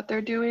work that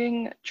they're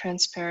doing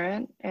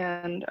transparent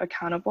and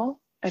accountable.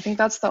 I think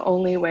that's the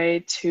only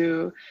way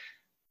to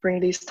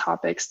bring these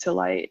topics to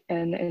light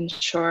and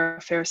ensure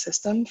a fair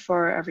system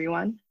for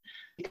everyone.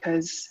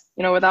 Because,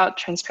 without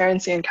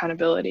transparency and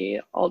accountability,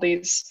 all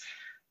these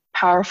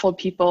powerful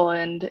people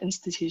and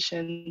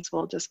institutions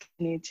will just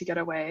continue to get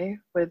away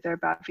with their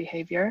bad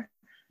behavior.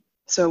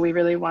 So we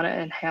really want to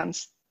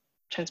enhance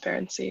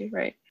transparency,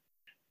 right?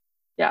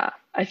 Yeah,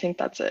 I think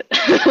that's it.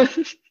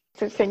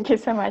 So thank you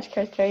so much,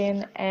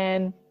 Catherine.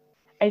 And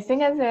I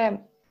think as a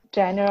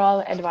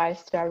general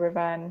advice to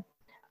everyone,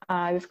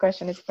 this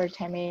question is for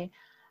Tammy.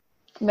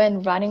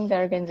 When running the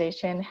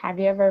organization, have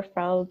you ever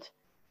felt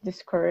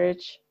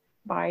discouraged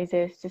by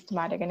the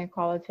systematic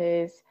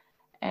inequalities,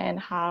 and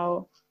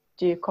how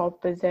do you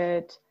cope with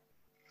it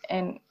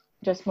and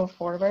just move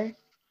forward?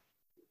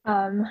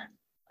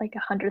 Like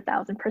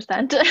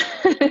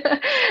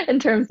 100,000% in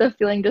terms of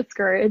feeling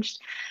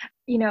discouraged.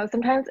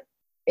 Sometimes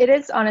it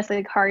is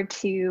honestly hard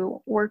to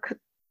work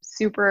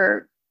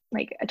super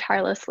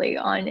tirelessly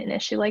on an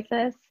issue like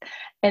this,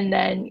 and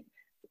then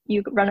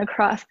you run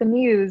across the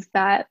news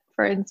that,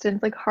 for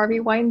instance, like Harvey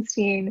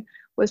Weinstein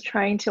was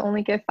trying to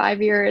only get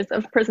 5 years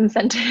of prison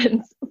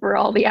sentence for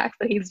all the acts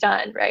that he's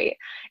done, right?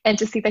 And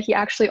to see that he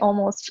actually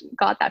almost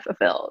got that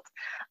fulfilled.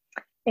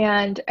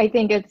 And I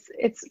think it's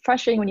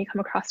frustrating when you come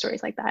across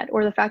stories like that,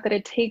 or the fact that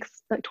it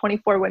takes like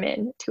 24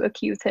 women to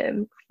accuse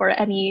him for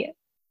any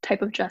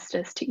type of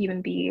justice to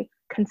even be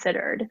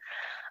considered.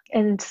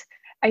 And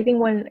I think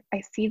when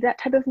I see that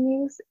type of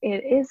news,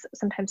 it is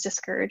sometimes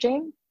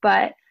discouraging,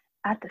 but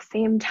at the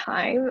same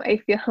time, I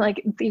feel like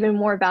it's even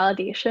more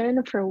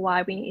validation for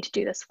why we need to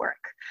do this work,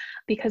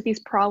 because these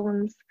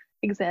problems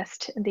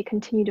exist and they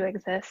continue to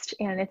exist.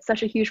 And it's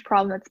such a huge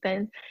problem that's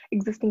been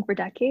existing for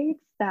decades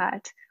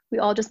that we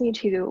all just need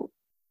to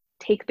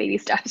take baby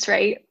steps,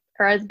 right?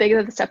 Or as big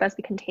of a step as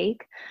we can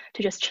take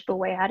to just chip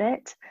away at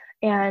it.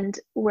 And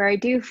where I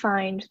do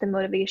find the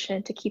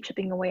motivation to keep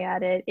chipping away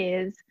at it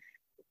is,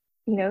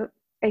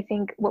 I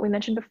think what we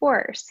mentioned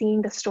before,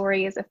 seeing the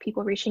stories of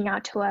people reaching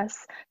out to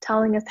us,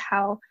 telling us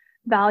how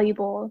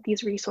valuable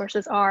these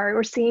resources are,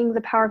 or seeing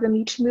the power of the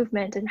Me Too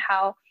movement and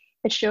how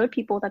it showed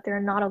people that they're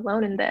not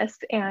alone in this,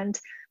 and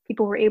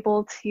people were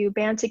able to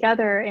band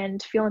together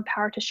and feel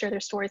empowered to share their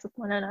stories with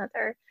one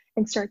another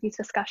and start these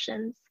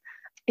discussions.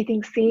 I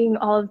think seeing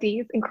all of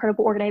these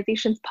incredible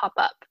organizations pop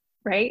up,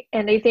 right?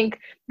 And I think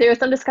there's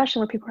some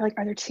discussion where people are like,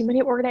 are there too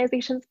many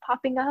organizations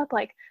popping up?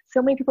 Like,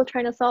 so many people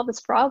trying to solve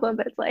this problem,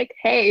 but it's like,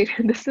 hey,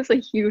 this is a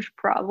huge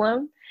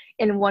problem,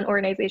 and one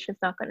organization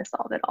is not going to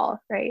solve it all,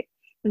 right?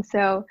 And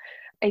so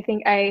I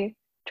think I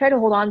try to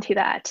hold on to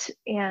that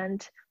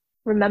and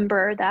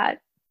remember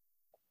that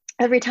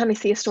every time I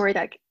see a story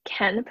that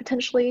can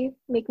potentially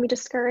make me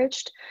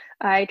discouraged,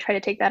 I try to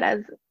take that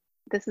as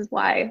this is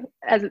why,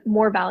 as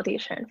more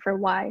validation for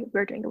why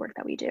we're doing the work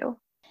that we do.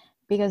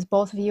 Because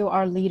both of you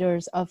are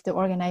leaders of the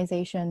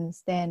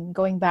organizations, then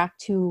going back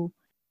to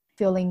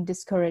feeling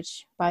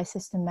discouraged by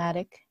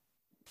systematic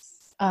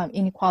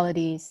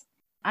inequalities,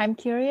 I'm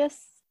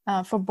curious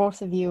for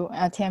both of you.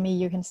 Tammy,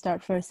 you can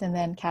start first, and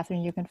then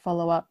Catherine, you can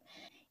follow up.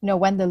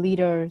 When the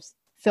leaders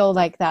feel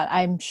like that,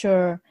 I'm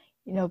sure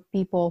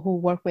people who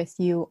work with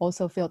you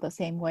also feel the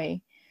same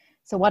way.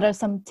 So what are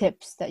some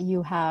tips that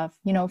you have,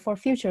 for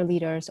future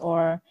leaders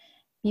or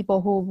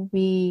people who will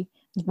be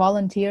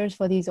volunteers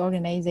for these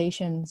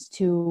organizations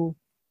to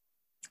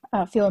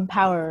feel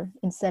empowered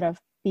instead of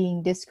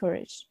being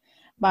discouraged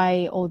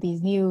by all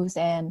these news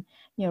and,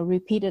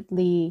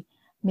 repeatedly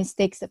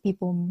mistakes that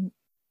people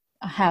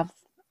have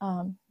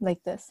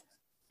like this?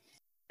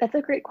 That's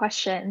a great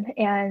question.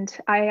 And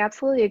I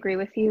absolutely agree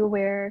with you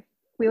where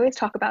we always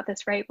talk about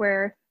this, right?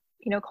 Where,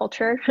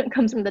 culture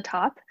comes from the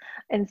top.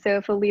 And so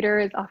if a leader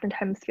is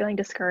oftentimes feeling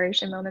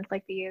discouraged in moments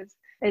like these,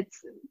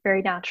 it's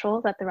very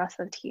natural that the rest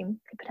of the team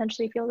could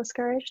potentially feel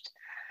discouraged.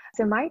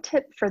 So my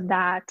tip for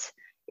that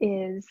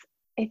is,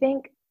 I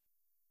think,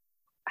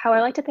 how I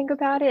like to think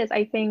about it is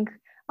I think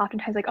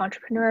oftentimes like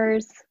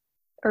entrepreneurs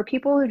or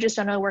people who just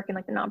generally work in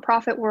like the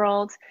nonprofit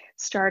world,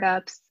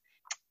 startups,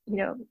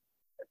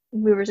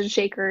 movers and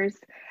shakers,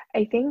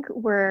 I think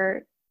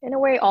we're in a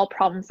way all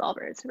problem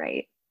solvers,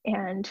 right?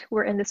 And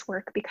we're in this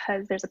work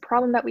because there's a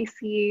problem that we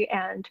see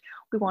and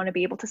we want to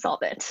be able to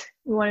solve it.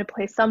 We want to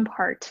play some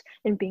part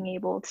in being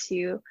able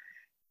to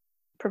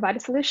provide a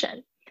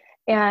solution.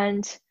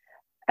 And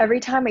every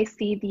time I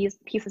see these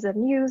pieces of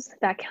news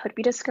that could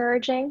be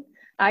discouraging,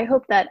 I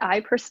hope that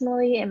I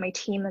personally and my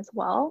team as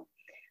well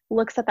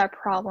looks at that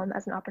problem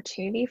as an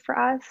opportunity for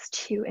us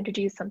to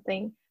introduce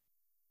something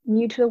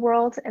new to the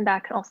world, and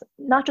that can also,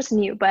 not just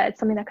new, but it's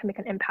something that can make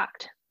an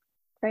impact,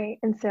 right?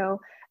 And so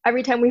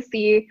every time we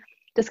see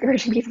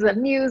discouraging pieces of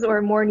news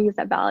or more news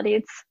that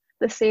validates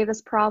the state of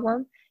this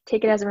problem,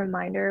 take it as a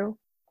reminder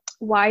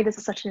why this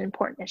is such an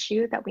important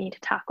issue that we need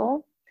to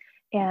tackle,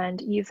 and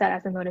use that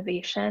as a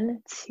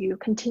motivation to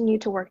continue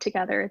to work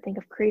together, think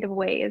of creative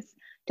ways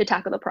to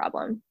tackle the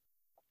problem.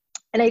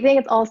 And I think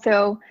it's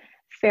also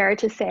fair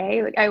to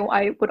say, like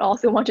I would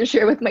also want to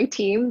share with my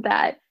team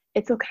that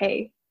it's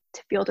okay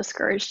to feel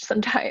discouraged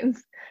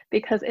sometimes,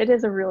 because it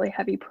is a really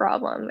heavy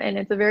problem and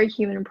it's a very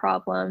human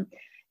problem,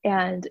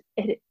 and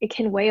it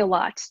can weigh a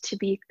lot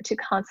to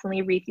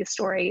constantly read these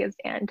stories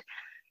and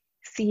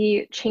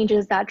see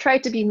changes that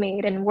tried to be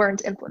made and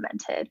weren't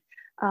implemented.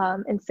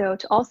 And so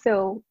to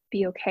also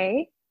be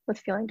okay with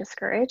feeling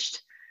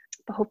discouraged,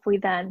 but hopefully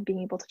then being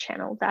able to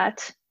channel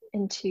that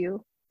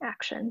into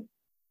action.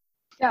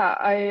 Yeah,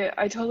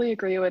 I totally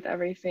agree with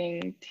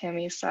everything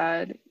Tammy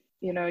said,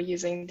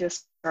 using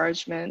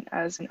discouragement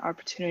as an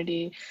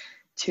opportunity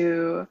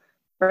to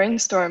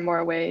brainstorm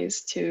more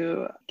ways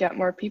to get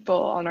more people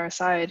on our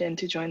side and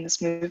to join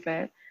this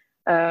movement.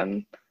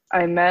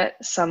 I met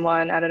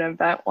someone at an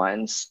event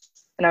once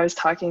and I was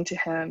talking to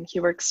him. He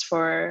works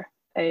for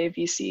a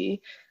VC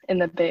in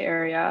the Bay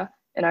Area,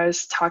 and I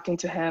was talking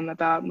to him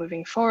about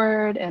moving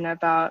forward and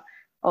about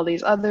all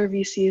these other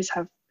VCs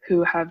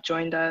who have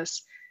joined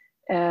us.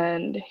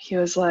 And he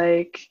was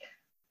like,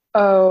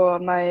 oh,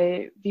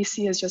 my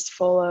VC is just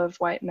full of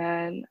white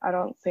men. I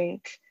don't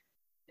think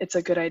it's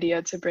a good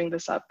idea to bring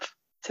this up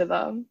to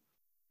them.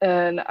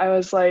 And I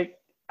was like,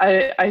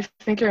 I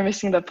think you're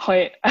missing the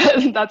point.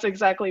 And that's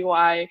exactly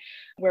why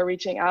we're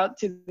reaching out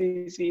to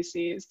these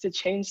VCs to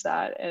change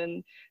that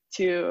and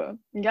to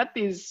get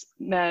these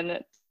men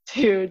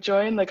to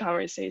join the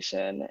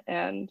conversation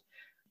and,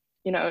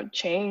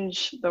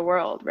 change the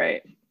world,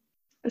 right?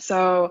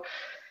 So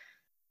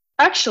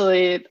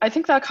actually, I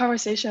think that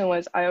conversation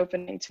was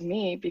eye-opening to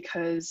me,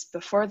 because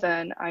before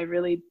then, I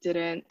really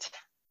didn't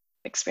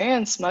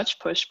experience much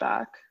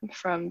pushback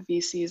from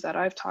VCs that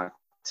I've talked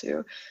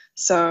to.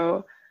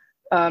 So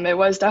it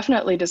was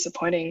definitely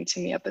disappointing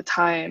to me at the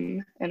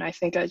time, and I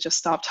think I just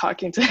stopped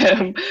talking to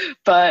him.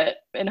 But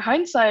in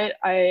hindsight,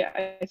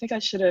 I think I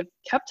should have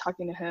kept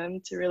talking to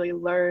him to really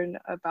learn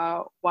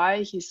about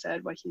why he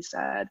said what he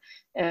said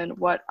and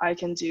what I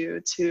can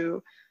do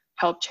to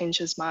help change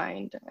his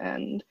mind,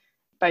 and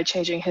by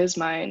changing his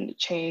mind,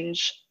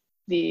 change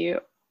the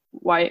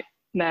white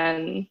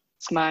men's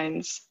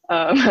minds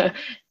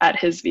at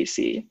his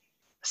VC.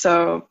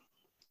 So,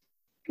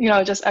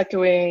 just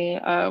echoing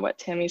what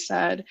Tammy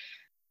said,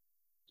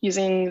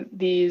 using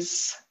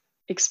these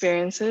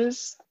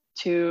experiences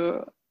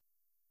to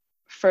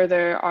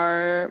further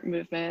our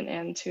movement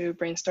and to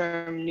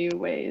brainstorm new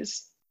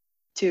ways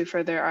to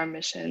further our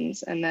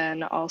missions. And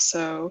then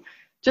also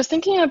just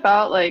thinking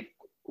about like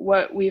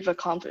what we've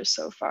accomplished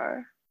so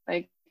far.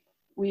 Like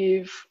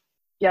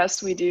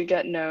yes, we do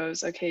get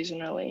no's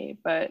occasionally,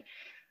 but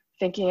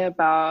thinking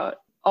about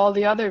all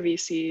the other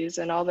VCs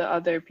and all the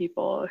other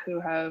people who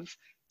have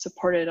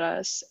supported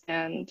us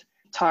and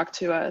talked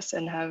to us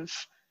and have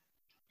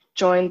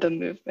joined the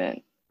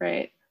movement,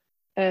 right?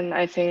 And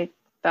I think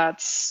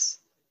that's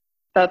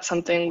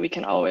something we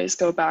can always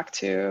go back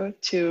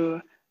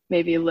to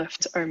maybe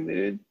lift our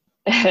mood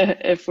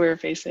if we're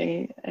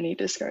facing any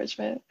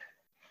discouragement.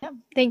 Yeah,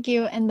 thank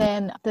you. And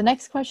then the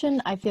next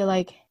question, I feel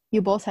like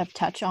you both have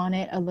touched on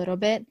it a little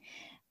bit,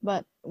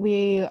 but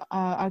we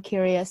are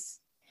curious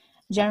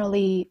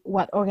generally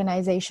what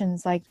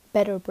organizations like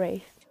Better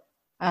Brave,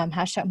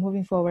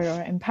 #Moving Forward,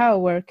 or Empower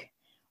Work,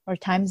 or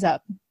Time's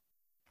Up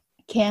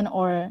can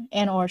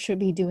or should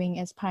be doing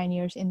as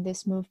pioneers in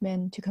this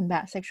movement to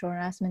combat sexual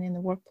harassment in the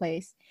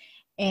workplace.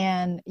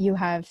 And you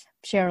have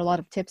shared a lot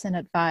of tips and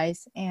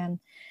advice, and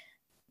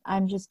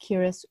I'm just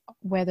curious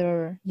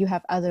whether you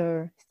have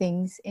other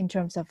things in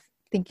terms of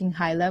thinking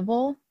high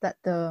level that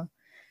the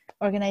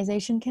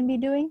organization can be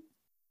doing.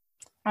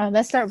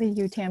 Let's start with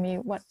you, Tammy.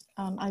 What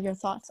are your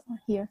thoughts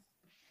here?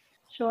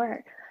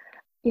 Sure.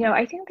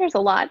 I think there's a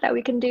lot that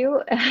we can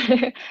do,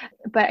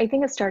 but I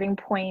think a starting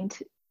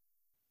point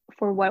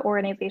for what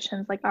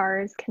organizations like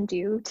ours can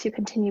do to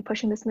continue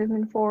pushing this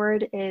movement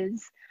forward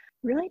is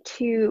really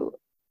to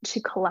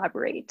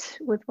collaborate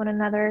with one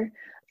another.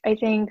 I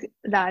think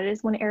that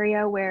is one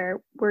area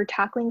where we're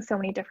tackling so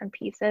many different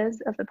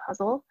pieces of the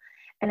puzzle.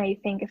 And I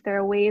think if there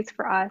are ways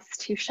for us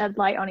to shed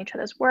light on each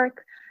other's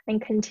work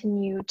and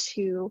continue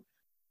to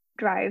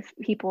drive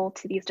people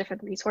to these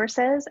different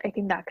resources, I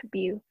think that could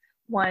be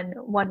one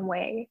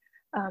way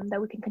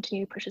that we can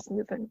continue to push this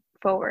movement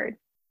forward.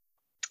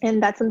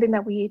 And that's something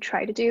that we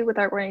try to do with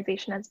our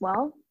organization as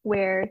well,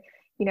 where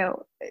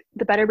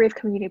the Better Brave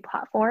community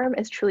platform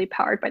is truly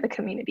powered by the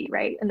community,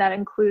 right? And that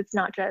includes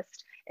not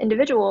just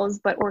individuals,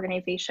 but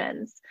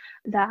organizations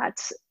that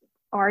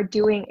are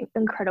doing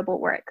incredible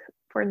work.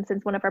 For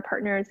instance, one of our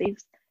partners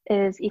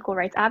is Equal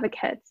Rights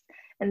Advocates,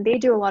 and they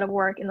do a lot of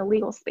work in the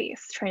legal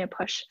space, trying to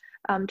push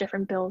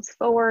different bills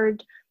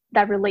forward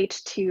that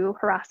relate to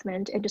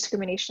harassment and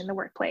discrimination in the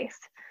workplace.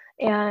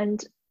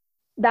 And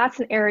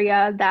that's an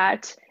area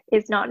that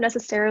is not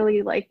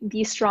necessarily like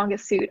the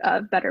strongest suit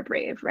of Better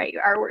Brave, right?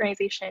 Our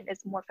organization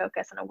is more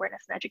focused on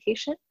awareness and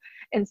education.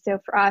 And so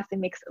for us, it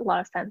makes a lot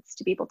of sense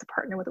to be able to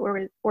partner with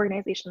an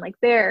organization like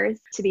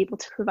theirs to be able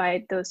to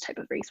provide those type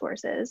of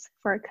resources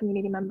for our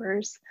community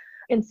members.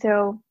 And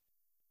so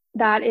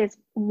that is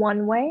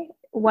one way.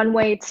 One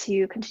way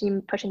to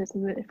continue pushing this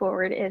movement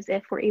forward is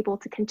if we're able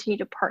to continue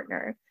to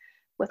partner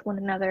with one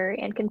another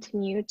and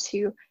continue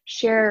to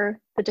share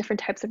the different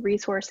types of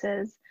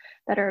resources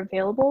that are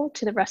available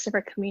to the rest of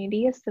our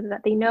communities so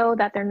that they know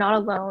that they're not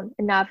alone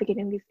in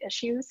navigating these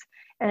issues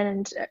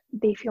and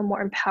they feel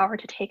more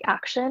empowered to take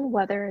action,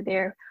 whether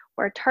they're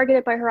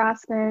targeted by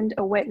harassment,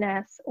 a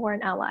witness, or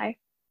an ally.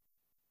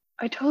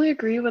 I totally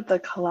agree with the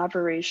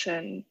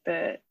collaboration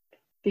bit,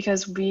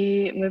 because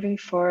moving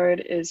forward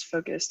is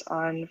focused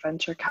on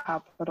venture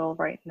capital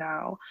right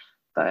now,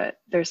 but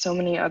there's so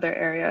many other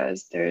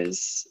areas.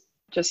 There's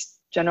just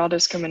general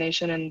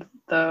discrimination in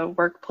the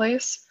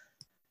workplace,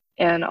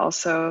 and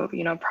also,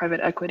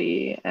 private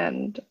equity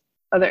and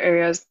other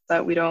areas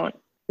that we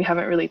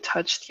haven't really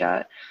touched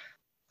yet.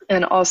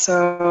 And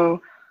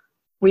also,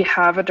 we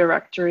have a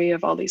directory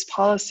of all these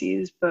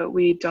policies, but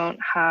we don't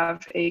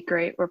have a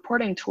great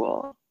reporting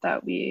tool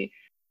that we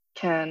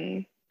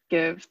can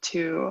give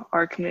to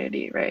our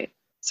community, right?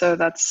 So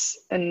that's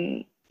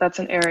an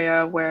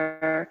area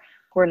where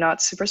we're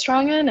not super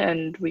strong in,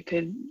 and we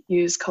could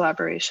use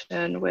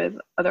collaboration with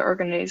other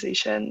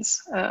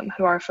organizations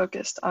who are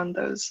focused on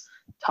those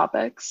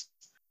topics.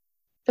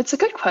 It's a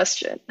good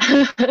question,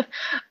 but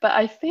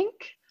I think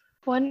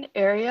one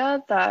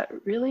area that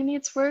really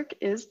needs work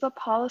is the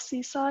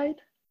policy side,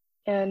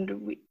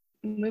 and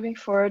moving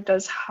forward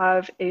does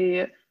have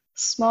a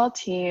small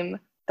team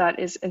that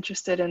is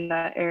interested in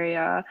that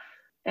area,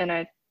 and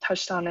I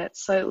touched on it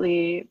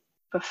slightly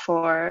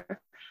before,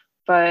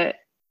 but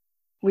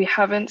we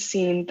haven't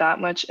seen that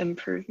much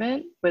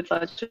improvement with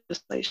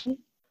legislation.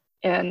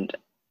 And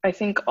I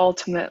think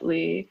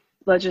ultimately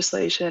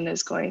legislation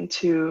is going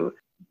to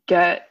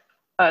get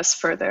us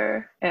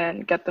further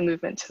and get the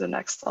movement to the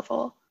next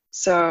level.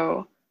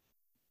 So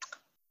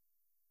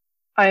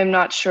I am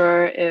not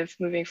sure if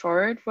moving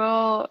forward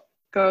we'll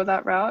go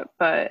that route,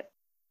 but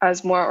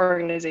as more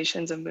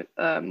organizations and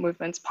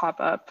movements pop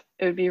up,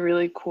 it would be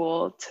really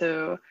cool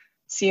to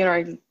see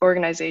an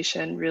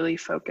organization really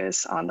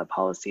focus on the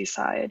policy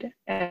side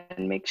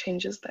and make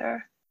changes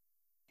there.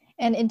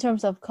 And in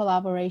terms of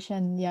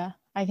collaboration, yeah,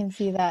 I can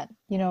see that,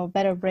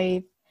 Better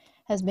Brave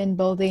has been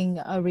building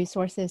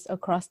resources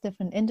across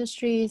different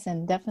industries,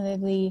 and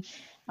definitely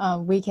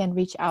we can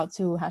reach out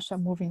to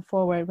 #moving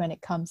forward when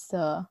it comes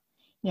to,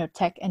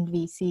 tech and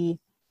VC,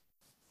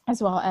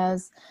 as well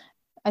as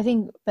I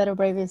think Better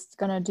Brave is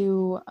gonna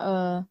do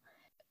a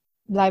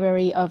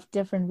library of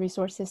different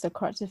resources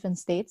across different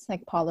states,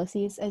 like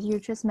policies, as you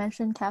just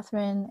mentioned,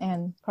 Catherine,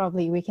 and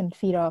probably we can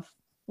feed off,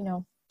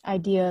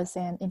 ideas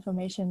and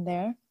information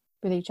there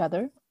with each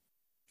other.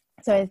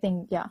 So I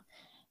think, yeah,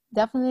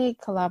 definitely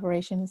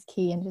collaboration is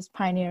key, and just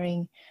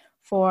pioneering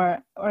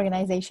for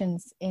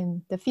organizations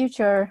in the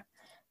future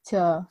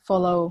to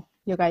follow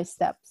your guys'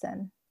 steps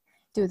and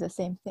do the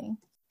same thing.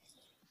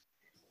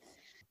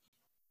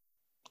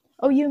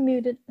 Oh, you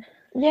muted.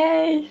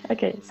 Yay!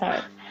 Okay, sorry.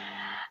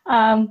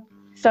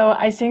 So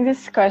I think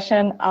this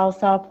question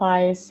also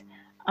applies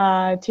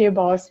to you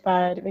both,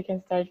 but we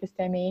can start with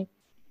Demi.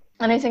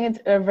 And I think it's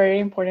a very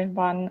important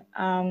one,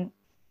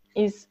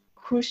 is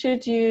who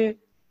should you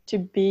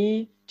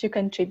to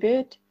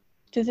contribute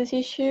to this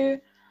issue?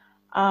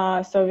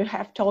 So we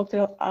have talked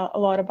a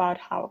lot about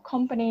how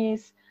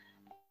companies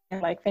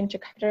and like venture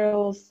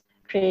capitals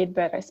create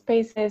better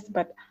spaces,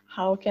 but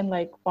how can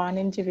like one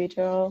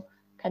individual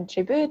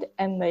contribute,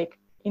 and like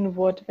in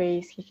what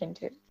ways he can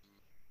do?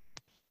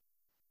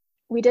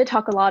 We did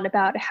talk a lot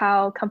about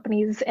how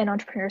companies and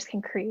entrepreneurs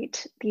can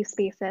create these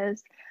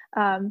spaces,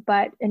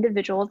 but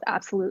individuals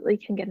absolutely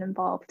can get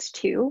involved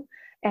too.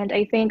 And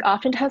I think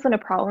oftentimes when a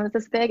problem is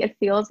this big, it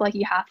feels like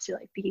you have to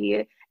like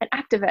be an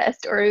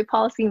activist or a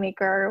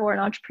policymaker or an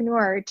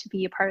entrepreneur to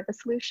be a part of the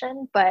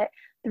solution. But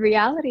the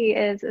reality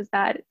is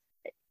that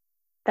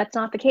that's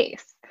not the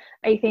case.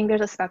 I think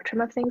there's a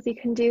spectrum of things you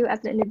can do as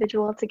an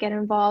individual to get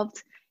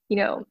involved. You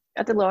know,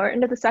 at the lower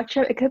end of the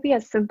spectrum, it could be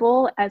as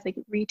simple as like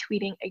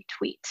retweeting a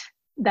tweet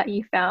that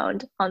you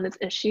found on this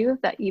issue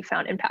that you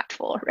found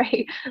impactful,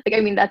 right? Like,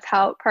 I mean, that's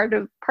how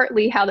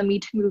partly how the Me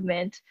Too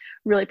movement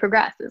really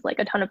progresses, like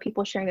a ton of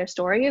people sharing their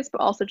stories, but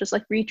also just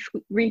like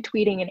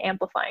retweeting and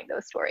amplifying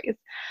those stories.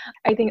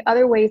 I think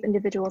other ways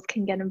individuals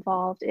can get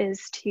involved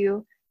is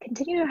to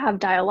continue to have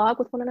dialogue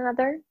with one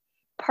another.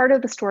 Part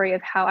of the story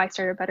of how I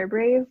started Better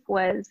Brave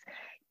was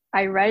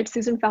I read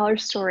Susan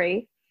Fowler's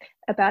story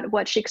about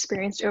what she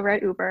experienced over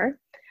at Uber.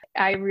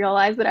 I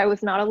realized that I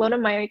was not alone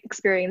in my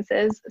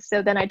experiences.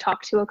 So then I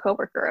talked to a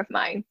coworker of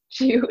mine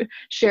to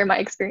share my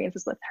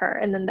experiences with her.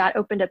 And then that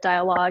opened up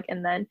dialogue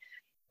and then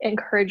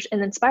encouraged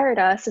and inspired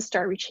us to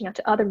start reaching out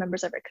to other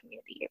members of our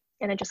community.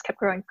 And it just kept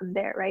growing from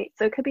there, right?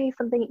 So it could be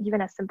something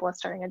even as simple as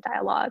starting a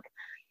dialogue.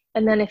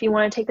 And then if you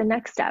want to take the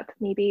next step,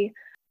 maybe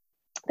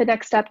the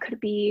next step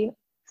could be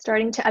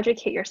starting to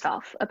educate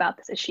yourself about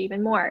this issue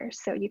even more.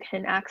 So you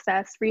can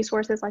access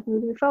resources like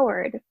Moving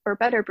Forward or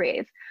Better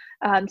Brave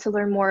to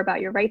learn more about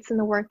your rights in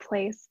the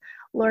workplace,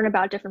 learn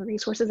about different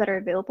resources that are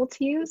available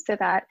to you so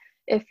that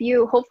if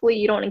you, hopefully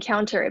you don't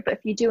encounter it, but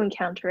if you do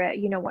encounter it,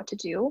 you know what to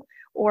do.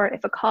 Or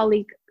if a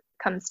colleague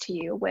comes to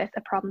you with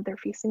a problem they're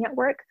facing at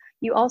work,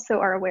 you also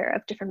are aware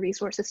of different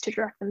resources to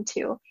direct them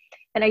to.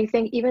 And I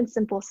think even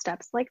simple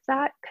steps like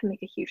that can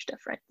make a huge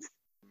difference.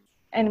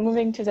 And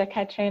moving to the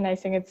Katrin, I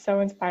think it's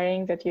so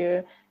inspiring that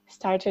you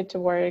started to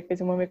work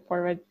with Moving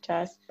Forward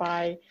just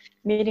by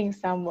meeting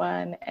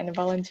someone and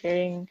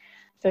volunteering.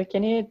 So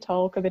can you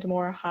talk a bit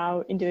more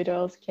how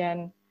individuals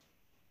can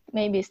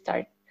maybe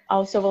start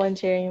also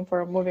volunteering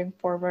for Moving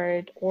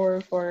Forward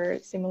or for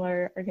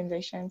similar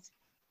organizations?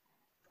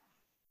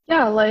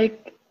 Yeah,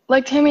 like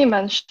Tammy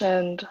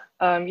mentioned,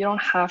 you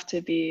don't have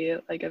to be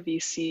like a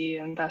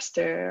VC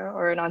investor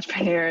or an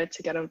entrepreneur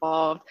to get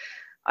involved.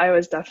 I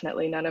was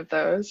definitely none of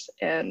those,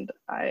 and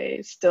I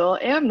still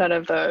am none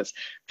of those,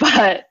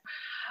 but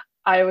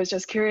I was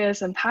just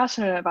curious and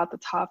passionate about the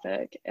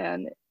topic.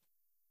 And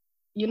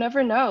you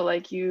never know,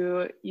 like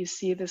you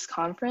see this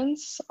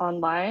conference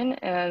online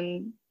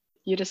and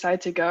you decide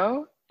to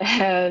go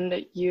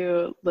and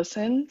you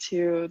listen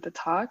to the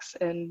talks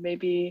and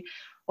maybe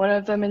one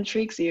of them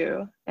intrigues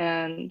you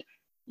and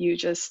you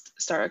just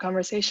start a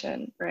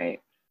conversation, right?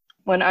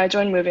 When I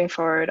joined Moving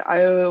Forward,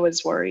 I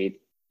was worried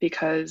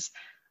because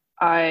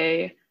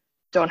I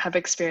don't have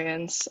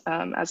experience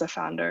as a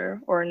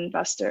founder or an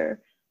investor.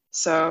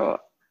 So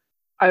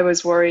I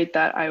was worried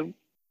that I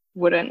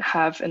wouldn't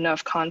have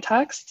enough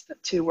context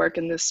to work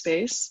in this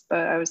space, but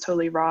I was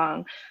totally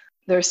wrong.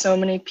 There's so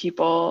many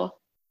people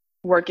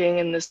working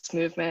in this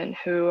movement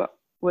who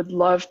would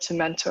love to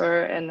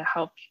mentor and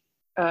help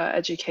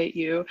educate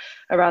you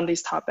around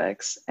these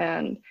topics.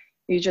 And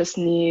you just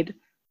need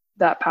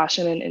that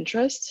passion and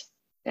interest.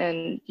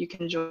 And you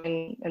can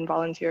join and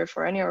volunteer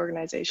for any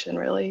organization,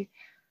 really.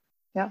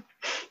 Yeah.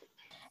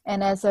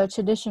 And as a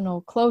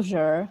traditional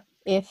closure,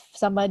 if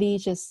somebody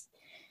just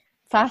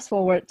fast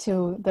forward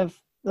to the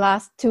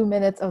last 2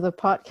 minutes of the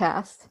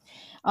podcast,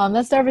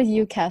 let's start with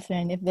you,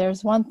 Catherine. If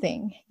there's one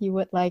thing you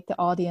would like the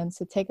audience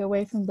to take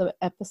away from the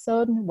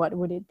episode, what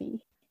would it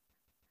be?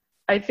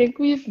 I think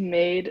we've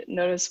made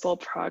noticeable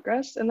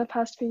progress in the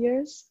past few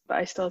years, but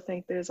I still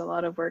think there's a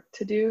lot of work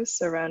to do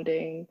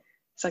surrounding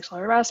sexual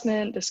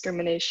harassment,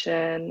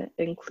 discrimination,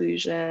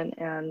 inclusion,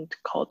 and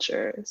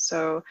culture.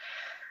 So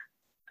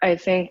I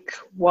think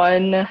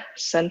one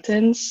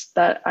sentence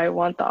that I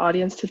want the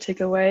audience to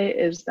take away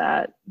is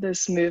that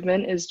this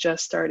movement is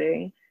just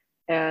starting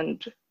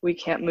and we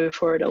can't move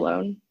forward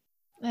alone.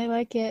 I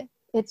like it.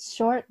 It's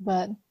short,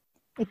 but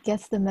it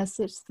gets the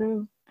message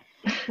through.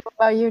 What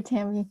about you,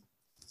 Tammy?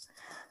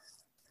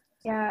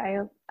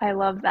 Yeah, I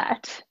love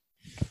that.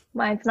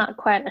 Mine's not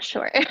quite as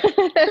short.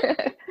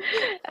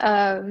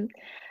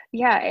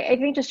 Yeah, I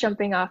think just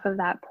jumping off of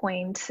that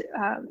point,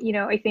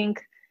 I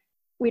think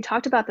we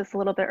talked about this a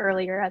little bit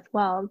earlier as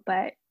well,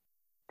 but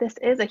this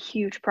is a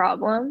huge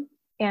problem.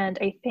 And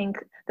I think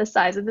the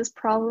size of this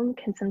problem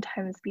can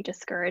sometimes be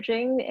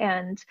discouraging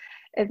and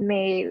it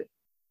may,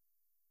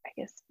 I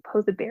guess,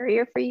 pose a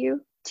barrier for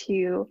you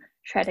to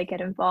try to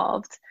get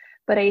involved.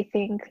 But I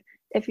think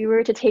if you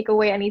were to take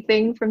away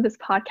anything from this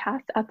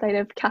podcast outside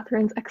of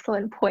Catherine's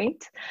excellent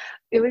point,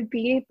 it would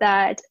be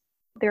that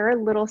there are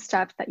little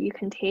steps that you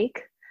can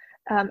take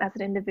as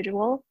an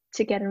individual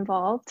to get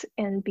involved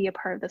and be a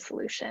part of the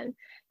solution.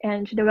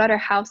 And no matter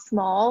how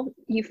small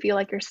you feel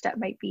like your step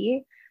might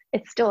be,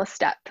 it's still a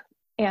step.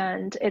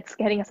 And it's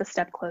getting us a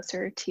step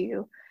closer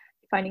to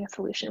finding a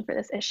solution for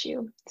this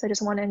issue. So I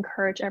just want to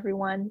encourage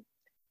everyone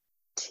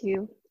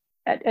to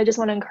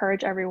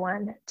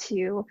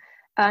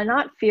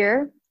not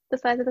fear the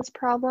size of this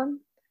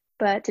problem,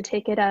 but to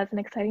take it as an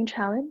exciting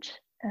challenge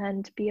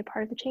and be a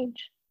part of the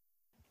change.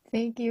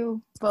 Thank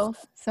you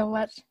both so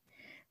much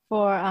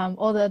for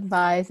all the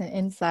advice and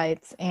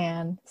insights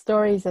and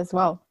stories as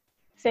well.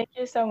 Thank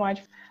you so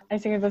much. I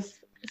think it was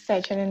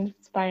such an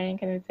inspiring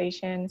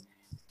conversation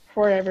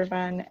for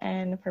everyone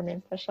and for me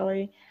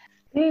especially.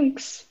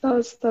 Thanks. That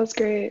was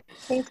great.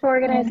 Thanks for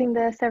organizing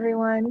this,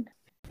 everyone.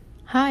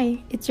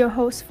 Hi, it's your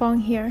host Fong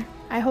here.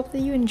 I hope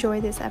that you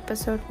enjoyed this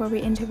episode where we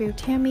interviewed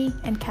Tammy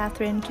and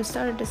Catherine to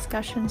start a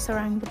discussion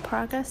surrounding the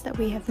progress that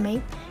we have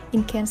made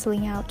in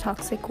canceling out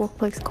toxic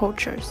workplace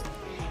cultures.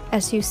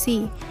 As you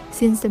see,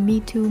 since the Me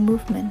Too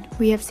movement,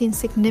 we have seen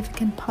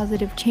significant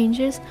positive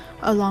changes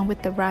along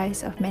with the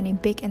rise of many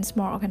big and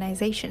small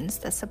organizations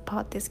that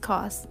support this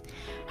cause.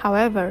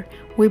 However,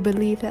 we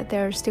believe that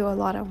there is still a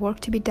lot of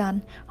work to be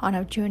done on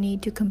our journey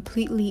to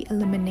completely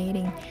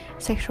eliminating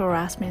sexual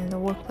harassment in the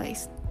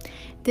workplace.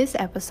 This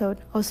episode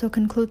also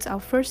concludes our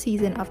first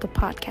season of the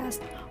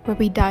podcast, where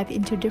we dive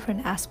into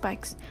different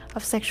aspects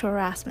of sexual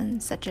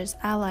harassment such as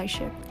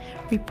allyship,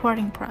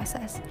 reporting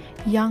process,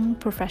 young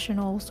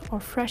professionals or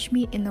fresh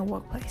meat in the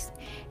workplace,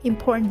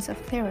 importance of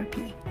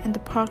therapy, and the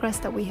progress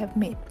that we have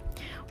made.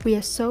 We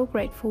are so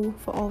grateful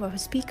for all of our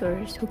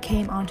speakers who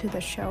came onto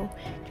the show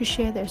to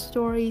share their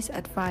stories,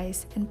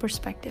 advice, and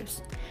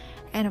perspectives.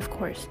 And of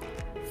course,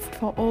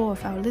 for all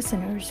of our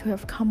listeners who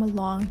have come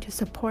along to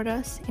support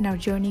us in our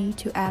journey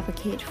to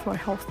advocate for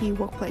healthy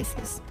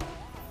workplaces.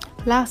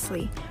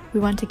 Lastly, we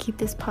want to keep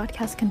this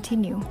podcast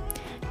continue.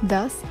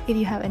 Thus, if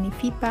you have any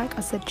feedback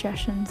or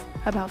suggestions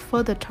about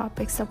further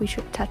topics that we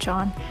should touch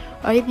on,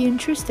 or if you're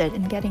interested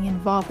in getting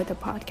involved with the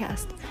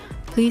podcast,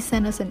 please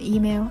send us an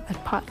email at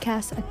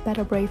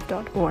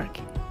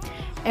podcast@betterbrave.org.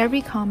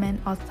 Every comment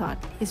or thought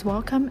is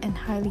welcome and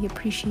highly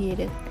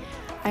appreciated.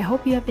 I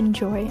hope you have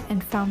enjoyed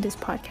and found this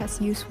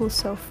podcast useful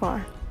so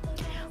far.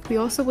 We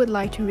also would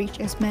like to reach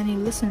as many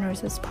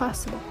listeners as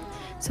possible,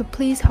 so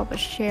please help us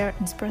share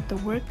and spread the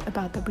word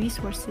about the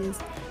resources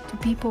to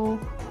people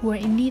who are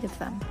in need of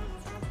them.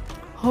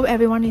 Hope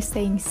everyone is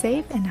staying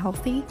safe and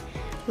healthy.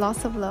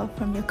 Lots of love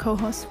from your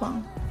co-host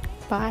Fong.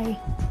 Bye.